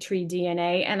Family Tree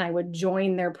DNA, and I would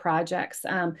join their projects.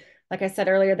 Like I said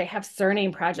earlier, they have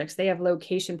surname projects, they have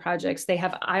location projects, they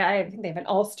have I think they have an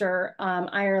Ulster,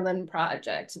 Ireland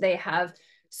project. They have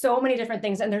so many different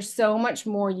things, and there's so much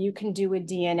more you can do with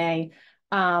DNA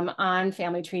on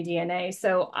Family Tree DNA.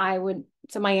 So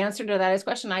my answer to that is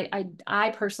question. I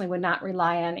personally would not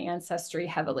rely on Ancestry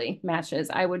heavily matches.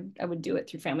 I would do it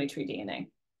through Family Tree DNA.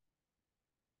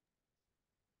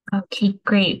 Okay,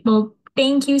 great. Well,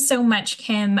 thank you so much,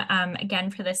 Kim, again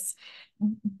for this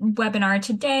webinar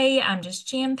today. Just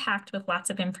jam-packed with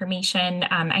lots of information.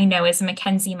 I know as a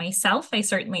Mackenzie myself, I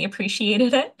certainly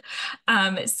appreciated it.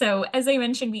 So as I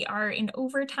mentioned, we are in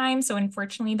overtime, so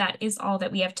unfortunately that is all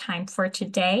that we have time for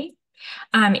today.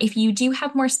 If you do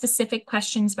have more specific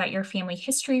questions about your family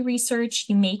history research,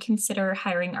 you may consider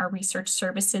hiring our research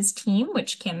services team,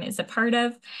 which Kim is a part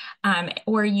of,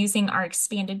 or using our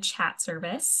expanded chat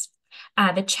service.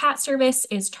 The chat service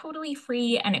is totally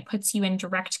free and it puts you in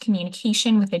direct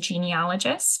communication with a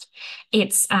genealogist.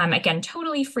 It's, again,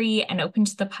 totally free and open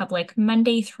to the public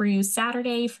Monday through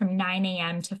Saturday from 9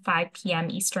 a.m. to 5 p.m.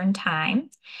 Eastern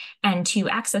Time. And to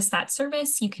access that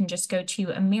service, you can just go to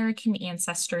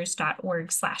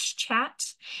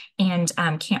americanancestors.org/chat, and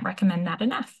can't recommend that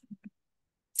enough.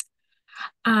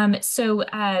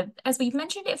 As we've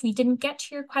mentioned, if we didn't get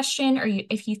to your question or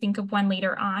if you think of one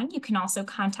later on, you can also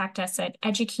contact us at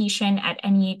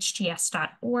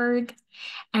education@nehgs.org.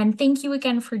 And thank you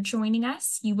again for joining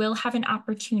us. You will have an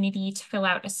opportunity to fill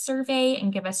out a survey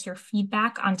and give us your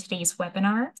feedback on today's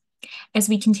webinar. As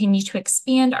we continue to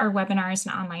expand our webinars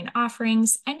and online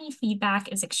offerings, any feedback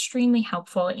is extremely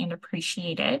helpful and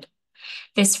appreciated.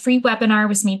 This free webinar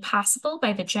was made possible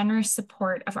by the generous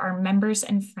support of our members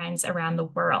and friends around the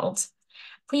world.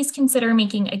 Please consider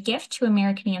making a gift to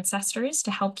American Ancestors to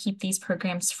help keep these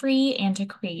programs free and to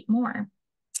create more.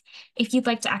 If you'd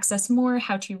like to access more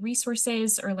how-to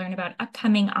resources or learn about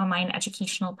upcoming online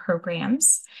educational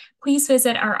programs, please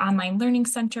visit our online learning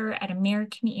center at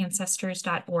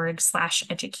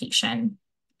americanancestors.org/education.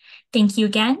 Thank you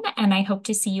again, and I hope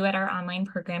to see you at our online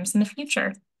programs in the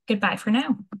future. Goodbye for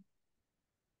now.